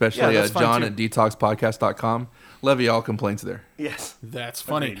Twitter, especially that's fine, John too. at detoxpodcast.com. Levy all complaints there. Yes. That's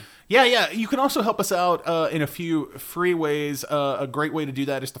funny. Agreed. Yeah. You can also help us out in a few free ways. A great way to do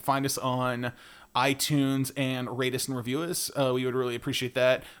that is to find us on iTunes and rate us and review us. We would really appreciate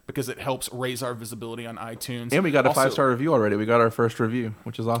that because it helps raise our visibility on iTunes. And we got a Also- 5-star review already. We got our first review,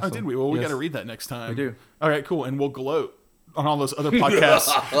 which is awesome. Oh, did we? Well, we Yes. got to read that next time. We do. All right, cool. And we'll gloat on all those other podcasts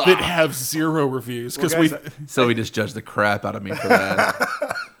that have 0 reviews because Well, we. guys, Sylvie just judged the crap out of me for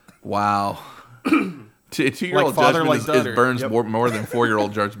that. Wow. 2-year-old Like father, judgment like is daughter. burns more than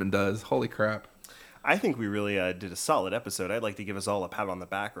 4-year-old judgment does. Holy crap. I think we really did a solid episode. I'd like to give us all a pat on the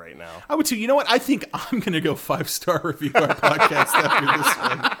back right now. I would too. You know what? I think I'm going to go 5-star review our podcast after this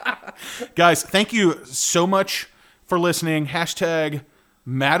one. Guys, thank you so much for listening. Hashtag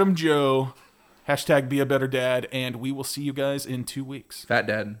Madam Joe. Hashtag Be a Better Dad. And we will see you guys in 2 weeks. Fat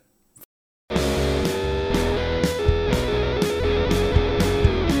dad.